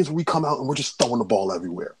would be games where we come out and we're just throwing the ball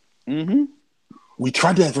everywhere. We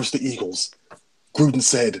tried that versus the Eagles. Gruden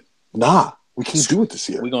said, nah, we can't do it this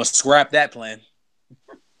year. We're going to scrap that plan.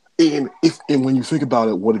 And when you think about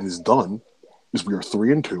it, what it has done is we are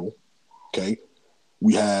 3-2. Okay.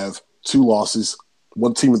 We have 2 losses.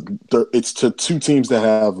 One team, it's to 2 teams that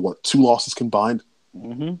have 2 losses combined.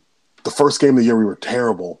 The first game of the year, we were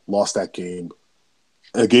terrible, lost that game.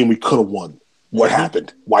 A game we could have won. What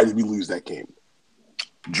happened? Why did we lose that game?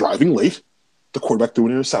 Driving late, the quarterback threw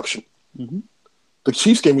an interception. The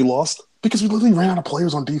Chiefs game we lost because we literally ran out of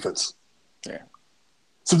players on defense. Yeah.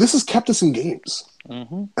 So this has kept us in games.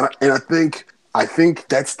 And I think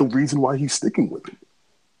that's the reason why he's sticking with it.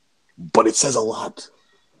 But it says a lot.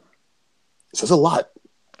 It says a lot.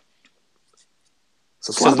 It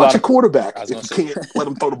says a lot about your quarterback if you can't let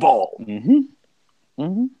him throw the ball.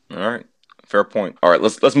 All right. Fair point. All right,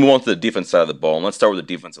 let's move on to the defense side of the ball, and let's start with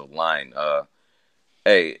the defensive line.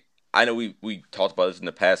 Hey, I know we talked about this in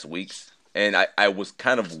the past weeks, and I was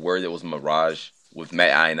kind of worried it was a mirage with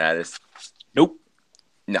Matt Ioannidis. Nope.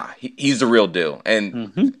 Nah, he's the real deal.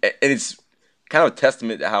 And it's kind of a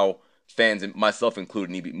testament to how fans, and myself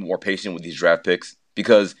included, need to be more patient with these draft picks.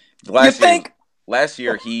 Because last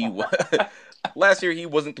year he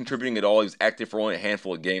wasn't contributing at all. He was active for only a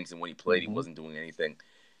handful of games, and when he played, he wasn't doing anything.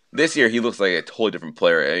 This year, he looks like a totally different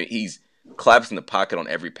player. I mean, he's collapsing the pocket on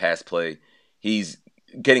every pass play. He's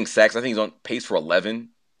getting sacks. I think he's on pace for 11,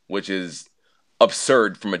 which is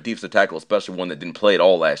absurd from a defensive tackle, especially one that didn't play at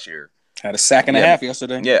all last year. Had a sack and a half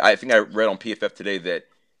yesterday. Yeah, I think I read on PFF today that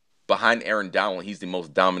behind Aaron Donald, he's the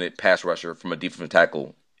most dominant pass rusher from a defensive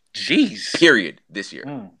tackle. Jeez. Period this year.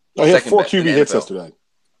 Oh, he had 4 QB hits yesterday.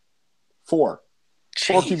 4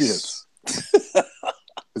 QB hits.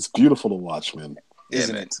 It's beautiful to watch, man.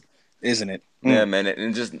 Isn't it? Yeah, man.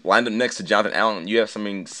 And just lined up next to Jonathan Allen, you have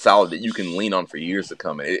something solid that you can lean on for years to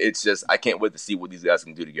come. It's just, I can't wait to see what these guys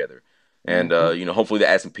can do together. and hopefully they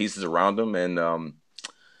add some pieces around them. And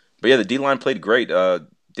but yeah, the D line played great.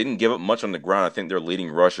 Didn't give up much on the ground. I think their leading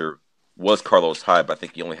rusher was Carlos Hyde, but I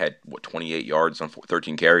think he only had 28 yards on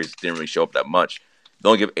 13 carries. Didn't really show up that much. They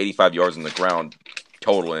only give 85 yards on the ground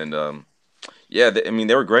total, and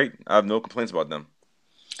they were great. I have no complaints about them.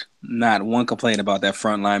 Not one complaint about that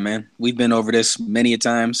front line, man. We've been over this many a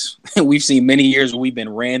times. We've seen many years where we've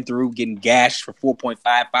been ran through, getting gashed for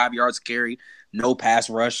 4.55 yards carry, no pass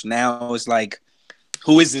rush. Now it's like,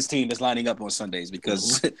 who is this team that's lining up on Sundays?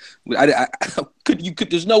 Because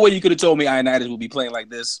there's no way you could have told me Ioannidis would be playing like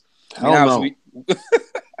this.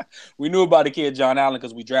 We knew about the kid John Allen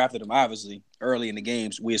because we drafted him, obviously, early in the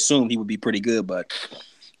games. We assumed he would be pretty good, but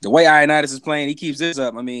the way Ioannidis is playing, he keeps this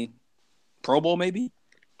up. I mean, Pro Bowl maybe?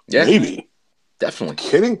 Yeah, maybe. Definitely.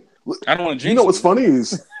 Kidding? I don't want to jinx. You know what's funny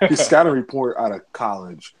is his scouting report out of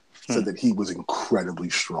college said that he was incredibly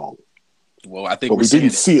strong. Well, I think but we didn't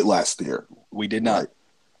see it last year. We did not. Right?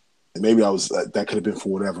 And maybe that could have been for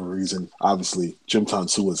whatever reason. Obviously, Jim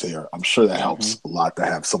Tonsula's here. I'm sure that helps a lot to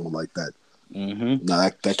have someone like that. Mm-hmm. Now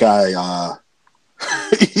that guy,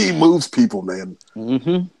 he moves people, man.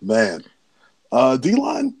 Mm-hmm. Man,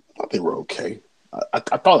 D-line, I thought they were okay. I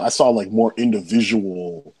thought I saw like more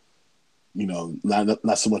individual,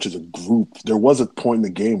 not so much as a group. There was a point in the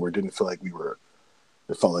game where it didn't feel like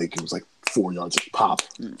it felt like it was like 4 yards a pop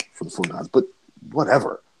for the 49ers, but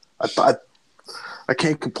whatever. I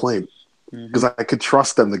can't complain because I could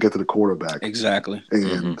trust them to get to the quarterback. Exactly.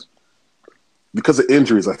 And because of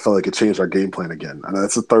injuries, I felt like it changed our game plan again. And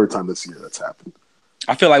that's the third time this year that's happened.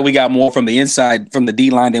 I feel like we got more from the inside, from the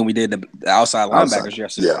D-line than we did the outside linebackers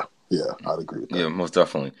yesterday. Yeah, I'd agree with that. Yeah, most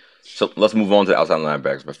definitely. So let's move on to the outside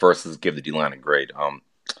linebackers. But first, let's give the D-line a grade.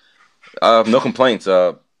 No complaints.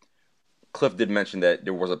 Cliff did mention that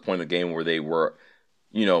there was a point in the game where they were,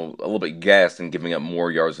 a little bit gassed and giving up more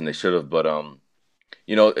yards than they should have. But,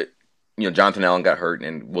 Jonathan Allen got hurt,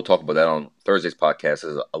 and we'll talk about that on Thursday's podcast.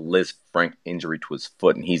 There's a Liz Frank injury to his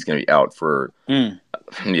foot, and he's going to be out for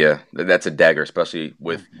that's a dagger, especially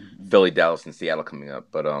with Philly, Dallas, and Seattle coming up.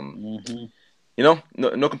 But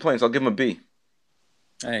no complaints. I'll give him a B.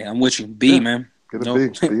 Hey, I'm with you. B, man. Get a B.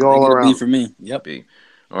 B all around. B for me. Yep. B.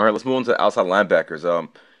 All right, let's move on to outside linebackers.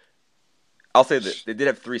 I'll say that they did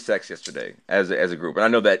have 3 sacks yesterday as a group, and I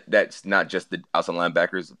know that that's not just the outside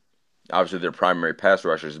linebackers. Obviously, they're primary pass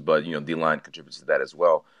rushers, but D-line contributes to that as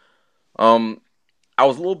well. I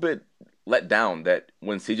was a little bit let down that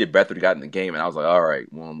when C.J. Beathard got in the game, and I was like, all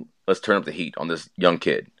right, well, let's turn up the heat on this young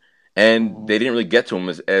kid. And they didn't really get to him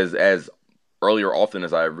as early or often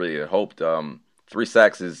as I really had hoped. 3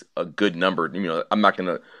 sacks is a good number. I'm not going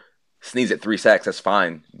to sneeze at 3 sacks. That's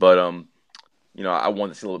fine. But, I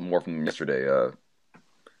wanted to see a little bit more from him yesterday.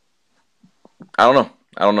 I don't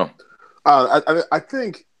know. I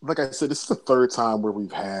think, like I said, this is the third time where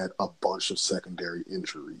we've had a bunch of secondary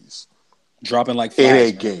injuries. Dropping like flies, in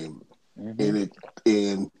a game.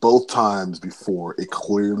 And both times before, it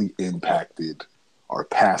clearly impacted our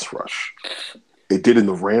pass rush. It did in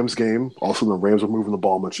the Rams game. Also, the Rams were moving the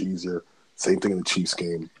ball much easier. Same thing in the Chiefs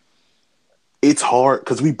game. It's hard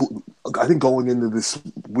because I think going into this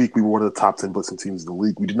week, we were one of the top 10 blitzing teams in the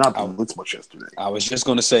league. We did not blitz much yesterday. I was just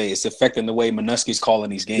going to say it's affecting the way Minuski's calling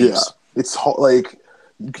these games. Yeah, it's hard.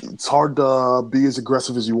 It's hard to be as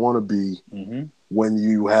aggressive as you want to be when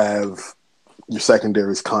you have your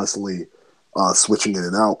secondaries constantly switching in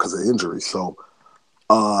and out because of injuries. So,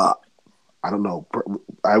 I don't know.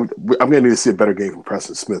 I'm going to need to see a better game from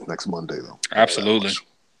Preston Smith next Monday, though. Absolutely.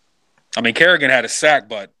 I mean, Kerrigan had a sack,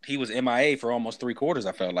 but he was MIA for almost 3 quarters,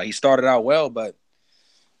 I felt like. He started out well, but,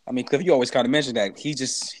 I mean, Cliff, you always kind of mention that.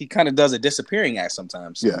 He kind of does a disappearing act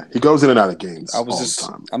sometimes. Yeah, he goes in and out of games all the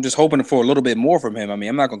time. I'm just hoping for a little bit more from him. I mean,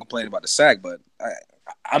 I'm not going to complain about the sack, but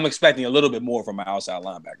I'm expecting a little bit more from my outside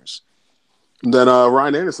linebackers. And then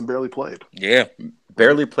Ryan Anderson barely played. Yeah.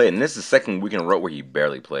 Barely played, and this is the second week in a row where he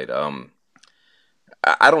barely played.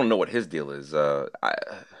 I don't know what his deal is. I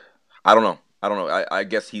don't know. I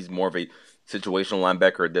guess he's more of a situational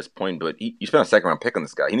linebacker at this point, but you spent a second round pick on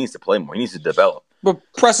this guy. He needs to play more. He needs to develop. But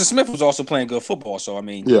Preston Smith was also playing good football, so I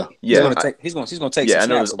mean, he's going to take. He's going to take. Yeah, some I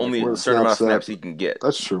know there's snaps only a certain amount of snaps he can get.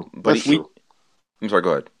 That's true. But true. I'm sorry.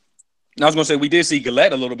 Go ahead. I was going to say we did see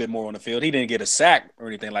Gillette a little bit more on the field. He didn't get a sack or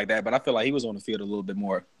anything like that, but I feel like he was on the field a little bit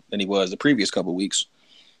more than he was the previous couple of weeks.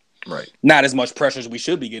 Right. Not as much pressure as we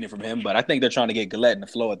should be getting from him, but I think they're trying to get Gillette in the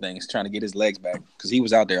flow of things, trying to get his legs back because he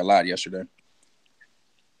was out there a lot yesterday.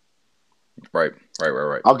 Right.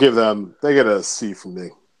 I'll give them. They get a C from me.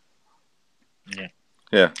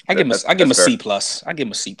 Yeah. I give him a C plus. I give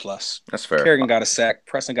him a C plus. That's fair. Kerrigan got a sack.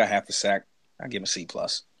 Preston got half a sack. I give him a C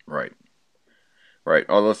plus. Right. Right.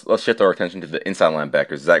 Oh, let's shift our attention to the inside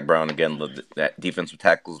linebackers. Zach Brown again led that defensive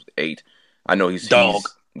tackles with 8. I know Dog.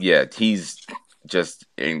 he's just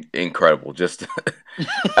incredible. Just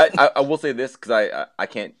I will say this because I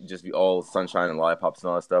can't just be all sunshine and lollipops and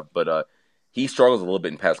all that stuff, but he struggles a little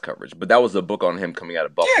bit in pass coverage. But that was a book on him coming out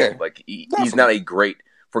of Buffalo. Yeah, Like he's not a great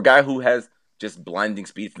for a guy who has just blinding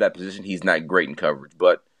speed for that position. He's not great in coverage,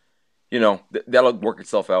 but that'll work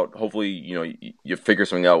itself out. Hopefully, you figure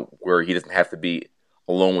something out where he doesn't have to be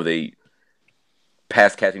alone with a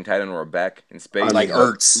pass catching tight end or a back in space. Like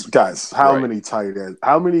Ertz. Guys, how Right. many tight ends?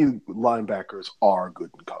 How many linebackers are good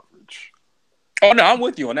in coverage? Oh no, I'm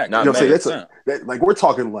with you on that. Not You know what I'm many. saying? Like we're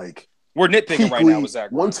talking like We're nitpicking right now with Kuechly. Zach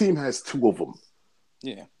Brown. One team has 2 of them.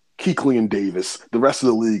 Yeah. Kuechly and Davis. The rest of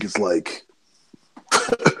the league is like,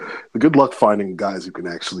 good luck finding guys who can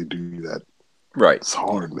actually do that. Right. It's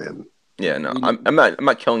hard, man. Yeah, no, I'm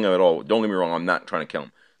not killing him at all. Don't get me wrong. I'm not trying to kill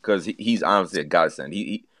him because he's honestly a godsend.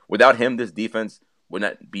 He without him, this defense would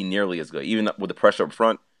not be nearly as good. Even with the pressure up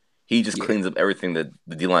front, he just cleans up everything that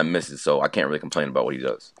the D line misses. So I can't really complain about what he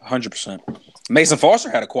does. 100%. Mason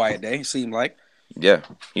Foster had a quiet day. It seemed like. Yeah,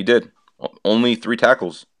 he did. Only 3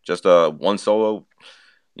 tackles, just 1 solo.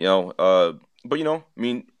 But I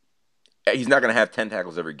mean, he's not gonna have 10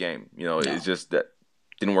 tackles every game. It's just that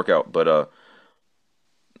didn't work out. But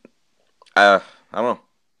I don't know.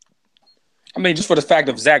 I mean, just for the fact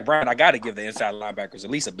of Zach Brown, I got to give the inside linebackers at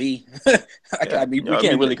least a B. I mean, we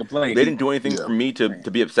can't really complain. They didn't do anything for me to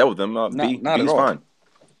be upset with them. B, not at B's all. fine.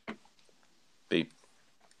 B.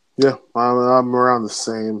 Yeah, I'm around the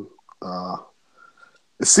same.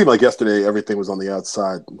 It seemed like yesterday everything was on the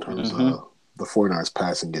outside in terms of the 49ers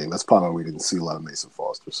passing game. That's probably why we didn't see a lot of Mason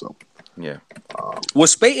Foster. So Yeah.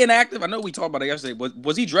 Was Spate inactive? I know we talked about it yesterday.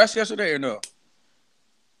 Was he dressed yesterday or no?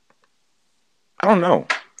 I don't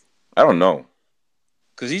know.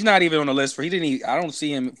 Because he's not even on the list for. I don't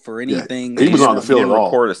see him for anything. he was on the He field didn't at all.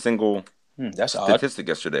 record a single That's odd. statistic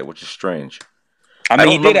yesterday, which is strange. I mean,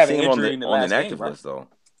 he don't did have remember an seeing him injury in the on the last inactive game, right? list, though.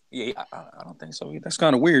 Yeah, I don't think so. That's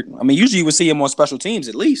kind of weird. I mean, usually you would see him on special teams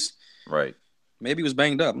at least. Right. Maybe he was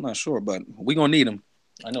banged up. I'm not sure, but we're going to need him.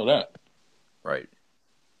 I know that. Right.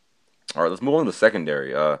 All right, let's move on to the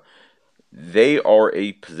secondary. They are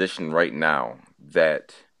a position right now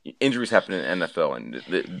that injuries happen in the NFL,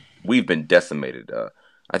 and we've been decimated.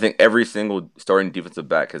 I think every single starting defensive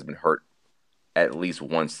back has been hurt at least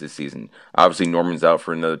once this season. Obviously, Norman's out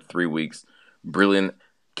for another 3 weeks. Brilliant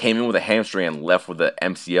came in with a hamstring and left with an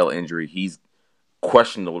MCL injury. He's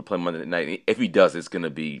questionable to play Monday night. If he does, it's going to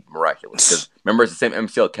be miraculous. Because remember, it's the same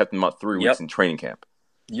MCL kept him out 3 weeks in training camp.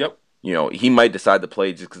 Yep. He might decide to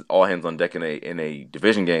play just because all hands on deck in a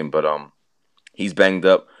division game, but he's banged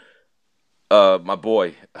up. My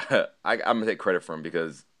boy, I'm gonna take credit for him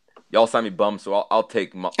because y'all signed me bum, so I'll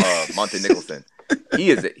take Monte Nicholson.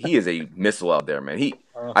 He is a missile out there, man.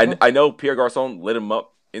 I know Pierre Garçon lit him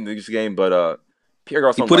up in this game, but Pierre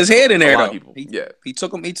Garçon He put his head in there, though. Yeah, He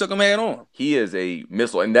took him head on. he is a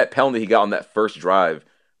missile, and that penalty he got on that first drive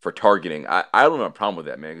for targeting, I don't have a problem with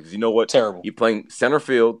that, man. Because you know what? Terrible. You're playing center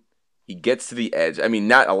field. He gets to the edge. I mean,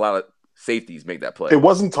 not a lot of safeties make that play. It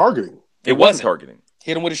wasn't targeting. It wasn't targeting.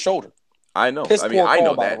 Hit him with his shoulder. I know. Piss I mean, poor I call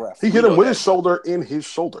know by that. the ref. He hit him with his shoulder in his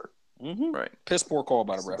shoulder. Mm-hmm. Right. Piss poor call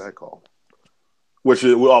by the That's a ref. bad call. Which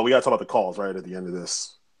is, we got to talk about the calls right at the end of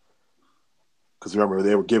this. Because remember,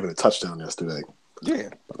 they were given a touchdown yesterday. Yeah.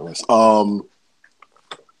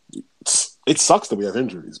 It sucks that we have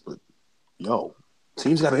injuries, but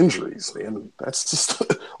teams got injuries, man. That's just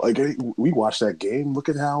like we watched that game. Look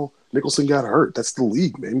at how Nicholson got hurt. That's the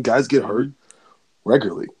league, man. Guys get hurt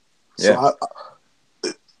regularly. Yeah.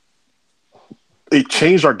 So it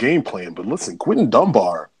changed our game plan. But listen, Quentin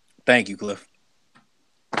Dunbar. Thank you, Cliff.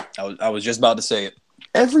 I was just about to say it.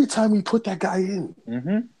 Every time we put that guy in,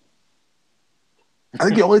 I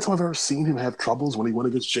think the only time I've ever seen him have troubles when he went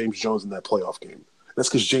against James Jones in that playoff game. That's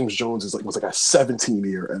because James Jones was like a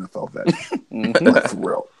 17-year NFL vet. Like, for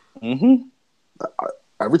real.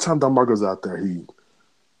 Every time Dunbar goes out there,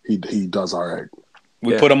 he does all right.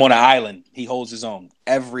 We put him on an island. He holds his own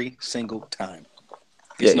every single time.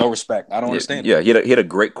 There's no respect. I don't understand. Yeah, he had a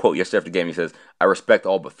great quote yesterday after the game. He says, "I respect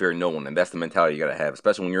all but fear no one," and that's the mentality you got to have,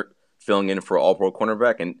 especially when you're filling in for an All-Pro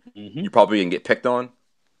cornerback and you're probably gonna get picked on.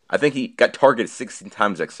 I think he got targeted 16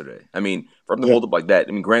 times yesterday. I mean, for him to hold up like that.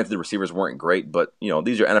 I mean, granted the receivers weren't great, but these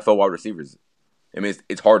are NFL wide receivers. I mean,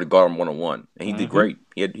 it's hard to guard him one-on-one, and he did great.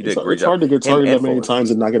 He did a great job. It's hard to get targeted that many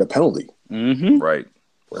times and not get a penalty. Right.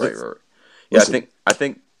 Yeah, I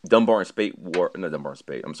think Dunbar and Spate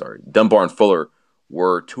Dunbar and Fuller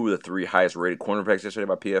were 2 of the 3 highest rated cornerbacks yesterday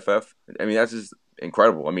by PFF. I mean, that's just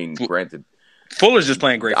incredible. I mean, granted, Fuller's just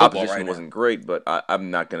playing great The football opposition right now. wasn't great, but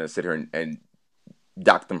I'm not going to sit here and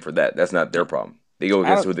dock them for that. That's not their problem. They go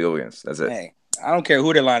against who they go against. That's it. Hey, I don't care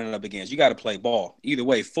who they're lining up against. You got to play ball. Either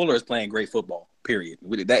way, Fuller is playing great football. Period.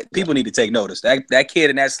 That people need to take notice. That kid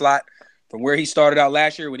in that slot, from where he started out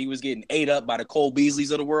last year when he was getting ate up by the Cole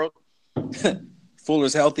Beasleys of the world,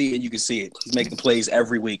 Fuller's healthy and you can see it. He's making plays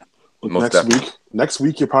every week. Next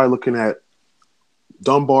week, you're probably looking at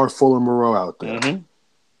Dunbar, Fuller, Moreau out there.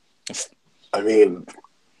 Mm-hmm. I mean,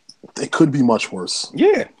 it could be much worse.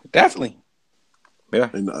 Yeah, definitely. Yeah,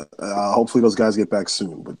 and hopefully those guys get back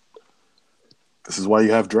soon. But this is why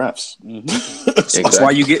you have drafts. Mm-hmm. Exactly.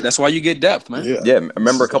 That's why you get depth, man. Yeah. I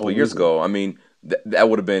remember a couple of years ago. I mean, that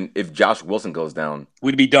would have been if Josh Wilson goes down,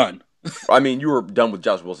 we'd be done. I mean, you were done with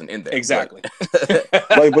Josh Wilson in there. Exactly.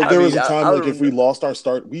 But there was a time if we lost our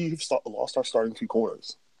start, lost our starting two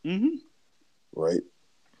corners. Mm-hmm. Right.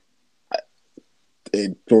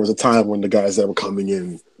 There was a time when the guys that were coming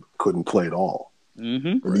in couldn't play at all.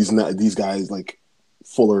 Mm-hmm. And these guys like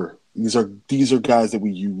Fuller, these are guys that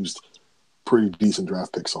we used pretty decent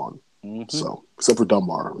draft picks on. Mm-hmm. So except for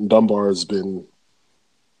Dunbar, and Dunbar he's been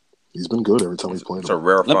good every time he's played. It's a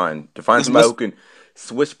rare find to find somebody who can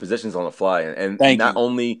switch positions on the fly and not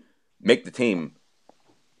only make the team,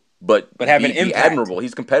 but have an be impact. admirable.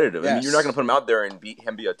 He's competitive. Yes. I mean, you're not going to put him out there and be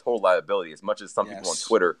a total liability. As much as some people on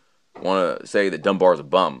Twitter want to say that Dunbar is a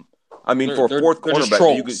bum. I mean, for a fourth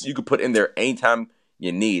cornerback, you could put in there anytime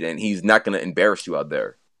you need, and he's not going to embarrass you out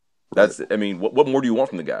there. I mean, what more do you want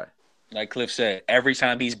from the guy? Like Cliff said, every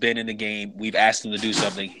time he's been in the game, we've asked him to do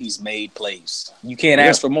something. He's made plays. You can't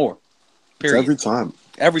ask for more. Period. It's every time.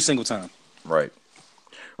 Every single time. Right.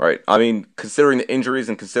 I mean, considering the injuries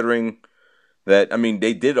and considering that, I mean,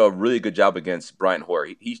 they did a really good job against Brian Hoyer.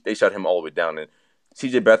 They shut him all the way down. And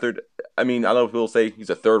CJ Beathard, I mean, I know people say he's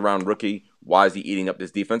a third-round rookie. Why is he eating up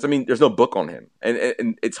this defense? I mean, there's no book on him.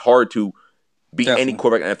 And it's hard to beat any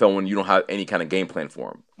quarterback in the NFL when you don't have any kind of game plan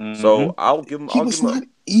for him. Mm-hmm. So I'll give him. He was not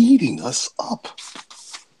eating us up.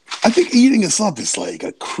 I think eating us up is like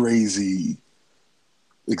a crazy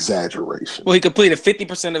exaggeration. Well, he completed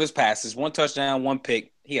 50% of his passes, 1 touchdown, 1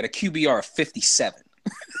 pick. He had a QBR of 57.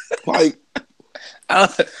 Like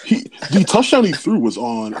the touchdown he threw was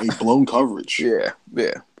on a blown coverage. Yeah.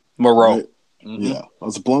 Moreau. Right? Mm-hmm. Yeah, it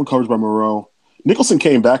was a blown coverage by Moreau. Nicholson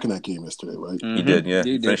came back in that game yesterday, right? Mm-hmm. He did, yeah.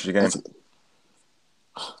 He finished the game.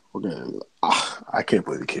 I can't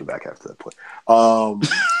believe he came back after that play.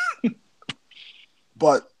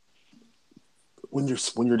 But when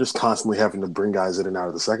you're just constantly having to bring guys in and out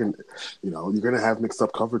of the second, you're going to have mixed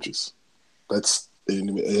up coverages. It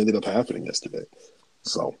ended up happening yesterday.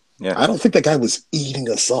 So I don't think that guy was eating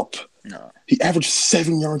us up. No. He averaged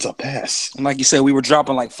 7 yards a pass. And like you said, we were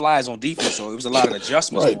dropping like flies on defense, so it was a lot of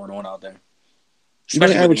adjustments going on out there.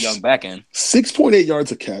 Especially with the young back end. 6.8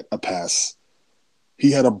 yards a pass.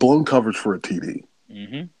 He had a blown coverage for a TD.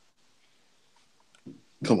 Mm-hmm.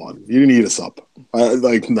 Come on. You didn't eat us up.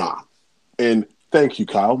 Nah. And thank you,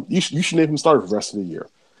 Kyle. You should name him starter for the rest of the year.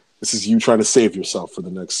 This is you trying to save yourself for the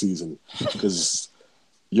next season because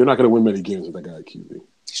you're not going to win many games with that guy at QB.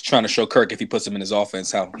 He's trying to show Kirk if he puts him in his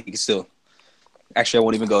offense how he can still. Actually, I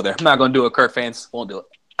won't even go there. I'm not going to do it. Kirk fans won't do it.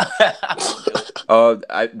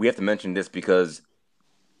 We have to mention this because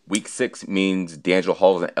Week 6 means D'Angelo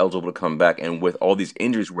Hall isn't eligible to come back, and with all these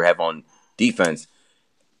injuries we have on defense,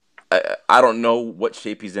 I don't know what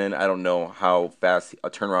shape he's in. I don't know how fast a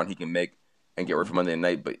turnaround he can make and get ready for Monday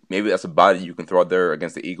night. But maybe that's a body you can throw out there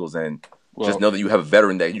against the Eagles, and just know that you have a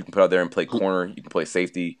veteran that you can put out there and play corner. You can play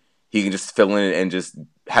safety. He can just fill in and just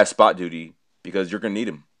have spot duty because you're going to need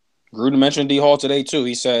him. Gruden mentioned D Hall today too.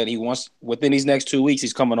 He said he wants within these next 2 weeks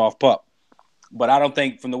he's coming off PUP. But I don't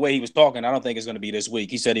think from the way he was talking, I don't think it's going to be this week.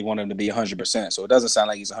 He said he wanted him to be 100%. So it doesn't sound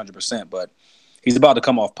like he's 100%, but he's about to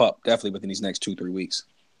come off PUP definitely within these next 2-3 weeks.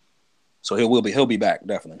 So he'll be back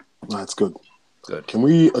definitely. That's good. Good. Can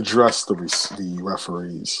we address the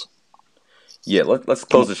referees? Yeah, let's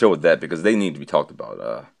close the show with that because they need to be talked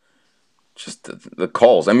about. Just the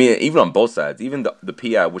calls. I mean, even on both sides, even the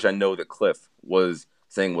PI, which I know that Cliff was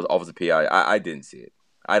saying was offensive PI. I didn't see it.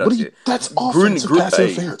 I don't see it. That's offensive pass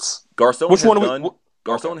interference.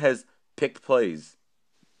 Garcon has picked plays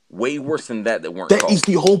way worse than that weren't called. That is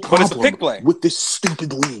the whole problem but it's a pick play. With this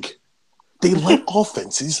stupid league. They let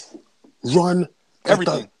offenses run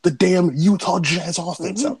everything. The damn Utah Jazz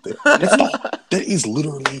offense out there. That is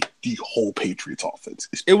literally the whole Patriots offense.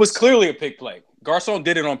 It was clearly a pick play. Garcon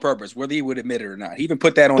did it on purpose, whether he would admit it or not. He even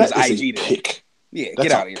put that on his IG. Pick. Yeah, that's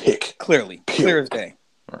get out of here. Pick. Clearly. Clear as day.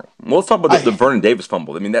 All right. Well, let's talk about the Vernon Davis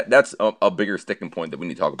fumble. I mean, that's a bigger sticking point that we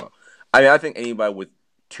need to talk about. I mean, I think anybody with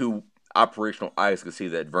 2 operational eyes could see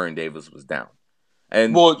that Vernon Davis was down.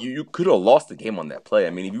 And you could have lost the game on that play. I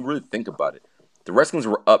mean, if you really think about it, the Redskins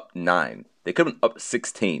were up 9. They could have been up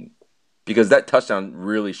 16 because that touchdown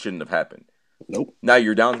really shouldn't have happened. Nope. Now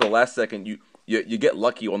you're down to the last second. You get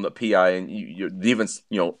lucky on the PI, and your defense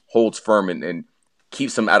holds firm and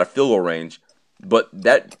keeps them out of field goal range. But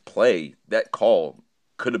that play, that call,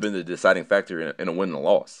 could have been the deciding factor in a win and a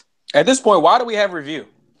loss. At this point, why do we have review?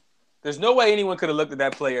 There's no way anyone could have looked at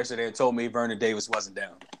that play yesterday and told me Vernon Davis wasn't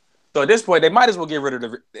down. So at this point, they might as well get rid of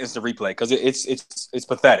the instant replay because it's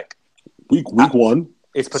pathetic. Week 1,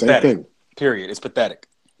 it's pathetic. Same thing. Period. It's pathetic.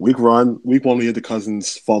 Week 1, we had the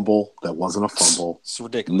Cousins fumble. That wasn't a fumble. It's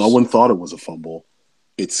ridiculous. No one thought it was a fumble.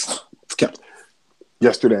 It's kept.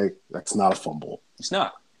 Yesterday, that's not a fumble. It's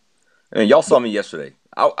not. And y'all saw me yesterday.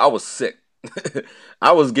 I was sick.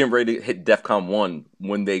 I was getting ready to hit DEFCON 1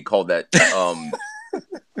 when they called that.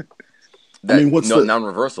 What's the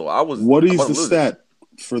non-reversal? What is the stat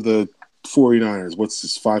for the 49ers? What's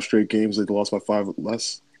this? 5 straight games they lost by 5 or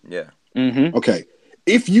less? Yeah. Mm-hmm. Okay.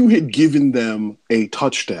 If you had given them a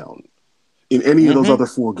touchdown in any of those other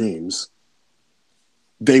 4 games,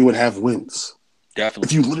 they would have wins. Definitely.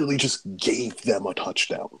 If you literally just gave them a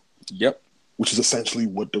touchdown. Yep. Which is essentially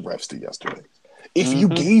what the refs did yesterday. If you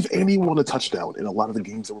gave anyone a touchdown in a lot of the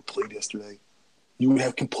games that were played yesterday, you would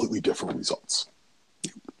have completely different results.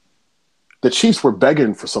 The Chiefs were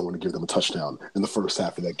begging for someone to give them a touchdown in the first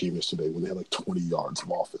half of that game yesterday when they had like 20 yards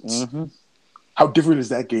of offense. Mm-hmm. How different is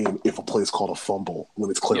that game if a play is called a fumble when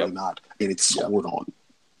it's clearly not and it's scored on?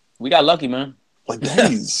 We got lucky, man. Like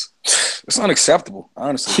that is it's unacceptable,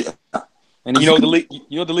 honestly. Yeah. And the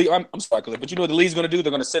league. I'm sorry, Cliff, but you know what the league's going to do? They're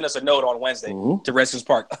going to send us a note on Wednesday to Redskins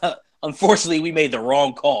Park. Unfortunately, we made the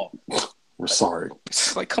wrong call. We're sorry.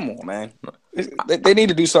 It's like, come on, man. They need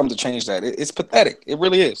to do something to change that. It's pathetic. It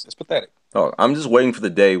really is. It's pathetic. Oh, I'm just waiting for the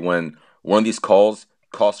day when one of these calls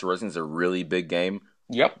costs the Redskins a really big game.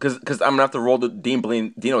 Yep. Because I'm going to have to roll to Dean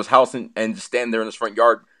Blandino's house and just stand there in his front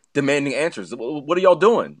yard demanding answers. What are y'all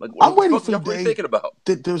doing? Like, I'm waiting for the day. What are you thinking about?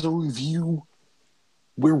 That there's a review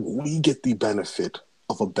where we get the benefit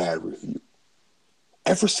of a bad review.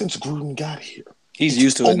 Ever since Gruden got here, he's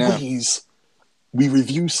used to it now. We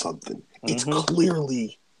review something. It's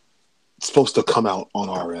clearly supposed to come out on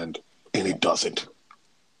our end, and it doesn't.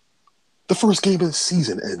 The first game of the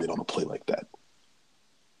season ended on a play like that.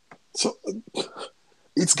 So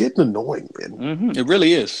it's getting annoying, man. Mm-hmm. It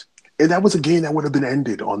really is. And that was a game that would have been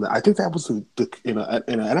ended on the. I think that was in an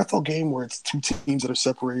NFL game where it's 2 teams that are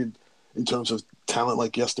separated in terms of talent,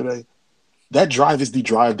 like yesterday. That drive is the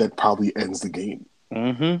drive that probably ends the game.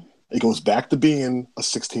 Mm-hmm. It goes back to being a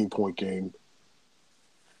 16-point game,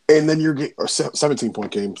 and then you're or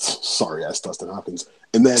 17-point game. Sorry, ass Dustin Hopkins,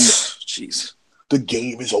 and then the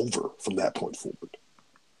game is over from that point forward.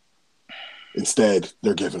 Instead,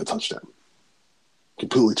 they're given a touchdown.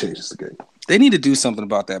 Completely changes the game. They need to do something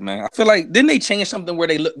about that, man. I feel like didn't they change something where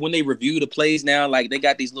when they review the plays now, like they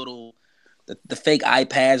got these little the fake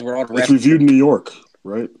iPads where all the refs. It's reviewed in New York,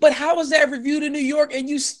 right? But how is that reviewed in New York and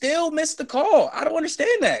you still missed the call? I don't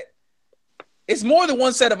understand that. It's more than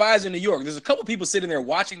one set of eyes in New York. There's a couple people sitting there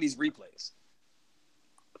watching these replays.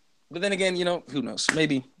 But then again, who knows?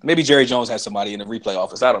 Maybe Jerry Jones has somebody in the replay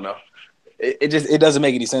office. I don't know. It doesn't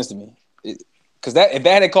make any sense to me. Because if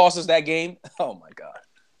that had cost us that game, oh my God.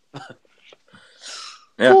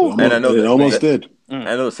 Yeah, and I know it almost did.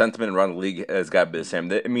 I know the sentiment around the league has got to be the same.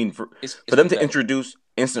 I mean, for them to introduce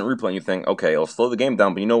instant replay, and you think, okay, it'll slow the game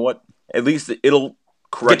down, but you know what? At least it'll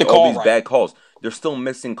correct all these bad calls. They're still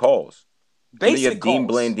missing calls. Basic you have calls. Dean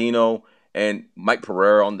Blandino and Mike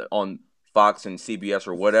Pereira on Fox and CBS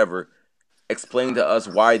or whatever explaining to us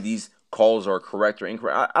why these calls are correct or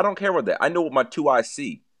incorrect. I don't care about that. I know what my 2 eyes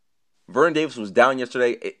see. Vernon Davis was down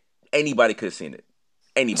yesterday. Anybody could have seen it.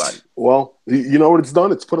 Anybody. Well, you know what it's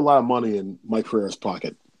done? It's put a lot of money in Mike Pereira's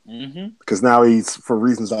pocket. Mm-hmm. Because now he's, for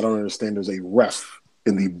reasons I don't understand, there's a ref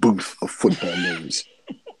in the booth of football news.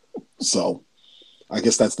 So I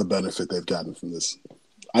guess that's the benefit they've gotten from this.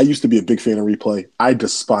 I used to be a big fan of replay. I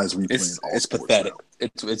despise replay. It's pathetic.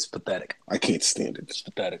 It's pathetic. I can't stand it. It's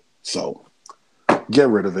pathetic. So get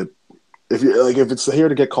rid of it. If it's here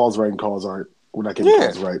to get calls right and calls aren't, we're not getting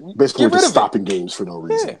calls right. Basically, we're just stopping games for no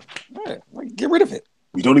reason. Yeah. Get rid of it.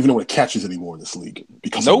 We don't even know what catches anymore in this league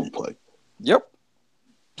because of replay. Yep.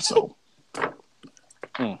 So,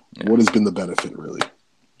 what has been the benefit, really?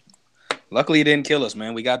 Luckily, it didn't kill us,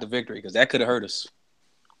 man. We got the victory because that could have hurt us.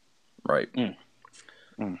 Right.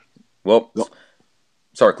 Well,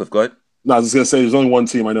 sorry, Cliff, go ahead. No, I was just going to say there's only one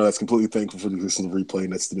team I know that's completely thankful for the existence of replay,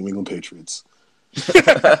 and that's the New England Patriots.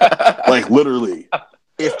 Like, literally,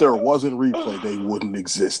 if there wasn't replay, they wouldn't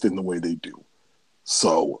exist in the way they do.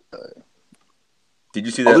 So, Did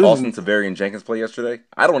you see that Austin Severian Jenkins play yesterday?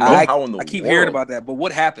 I don't know how in the world. I keep hearing about that, but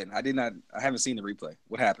what happened? I haven't seen the replay.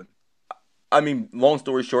 What happened? I mean, long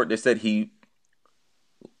story short, they said he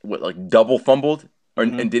double fumbled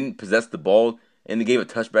and didn't possess the ball, and they gave a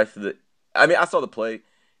touchback to the. I mean, I saw the play.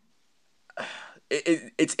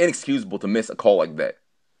 It's inexcusable to miss a call like that.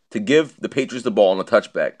 To give the Patriots the ball on a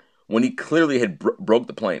touchback when he clearly had broke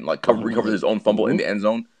the plane, recovered his own fumble in the end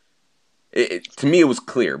zone. To me, it was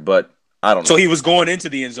clear, but I don't know. So he was going into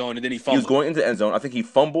the end zone and then he fumbled. He was going into the end zone. I think he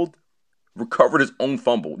fumbled, recovered his own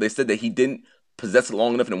fumble. They said that he didn't possess it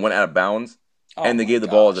long enough and it went out of bounds, and they gave the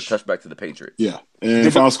ball as a touchback to the Patriots. Yeah,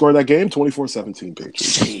 and final score of that game, 24-17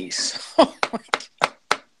 Patriots. Jeez. Oh my God.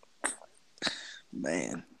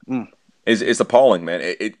 Man. It's appalling,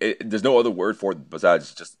 man. There's no other word for it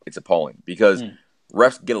besides just it's appalling because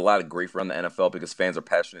refs get a lot of grief around the NFL because fans are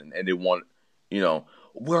passionate and they want,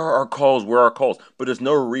 where are our calls? Where are our calls? But there's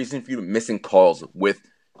no reason for you to missing calls with,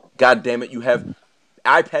 God damn it, you have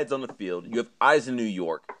iPads on the field. You have eyes in New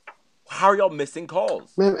York. How are y'all missing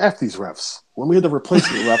calls? Man, F these refs. When we had the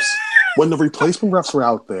replacement refs, when the replacement refs were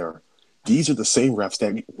out there, these are the same refs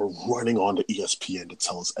that were running on to ESPN to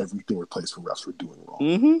tell us everything replacement refs were doing wrong.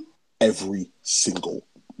 Mm-hmm. Every single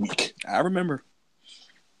week. I remember.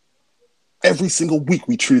 Every single week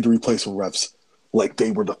we treated the replacement refs like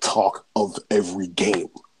they were the talk of every game.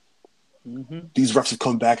 Mm-hmm. These refs have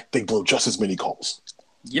come back, they blow just as many calls.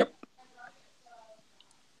 Yep.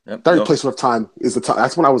 That replacement of time is the time.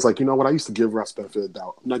 That's when I was like, you know what? I used to give refs benefit of the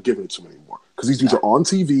doubt. I'm not giving it to them anymore. Because these dudes are on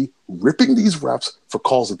TV ripping these refs for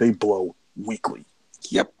calls that they blow weekly.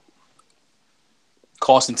 Yep.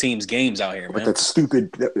 Costing teams games out here, man. Like that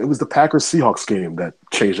stupid. It was the Packers-Seahawks game that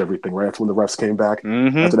changed everything, right? That's when the refs came back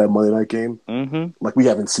after that Monday night game. Mm-hmm. Like, we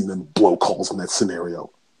haven't seen them blow calls in that scenario.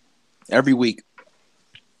 Every week.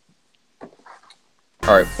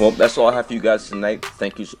 All right, well, that's all I have for you guys tonight.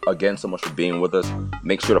 Thank you again so much for being with us.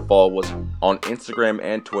 Make sure to follow us on Instagram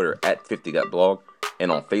and Twitter at 50gutblog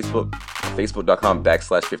and on Facebook,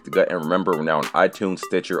 facebook.com/50gut. And remember, we're now on iTunes,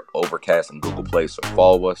 Stitcher, Overcast, and Google Play. So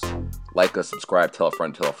follow us, like us, subscribe, tell a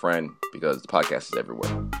friend, because the podcast is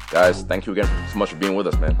everywhere. Guys, thank you again so much for being with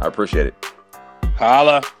us, man. I appreciate it.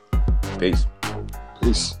 Holla. Peace.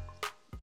 Peace.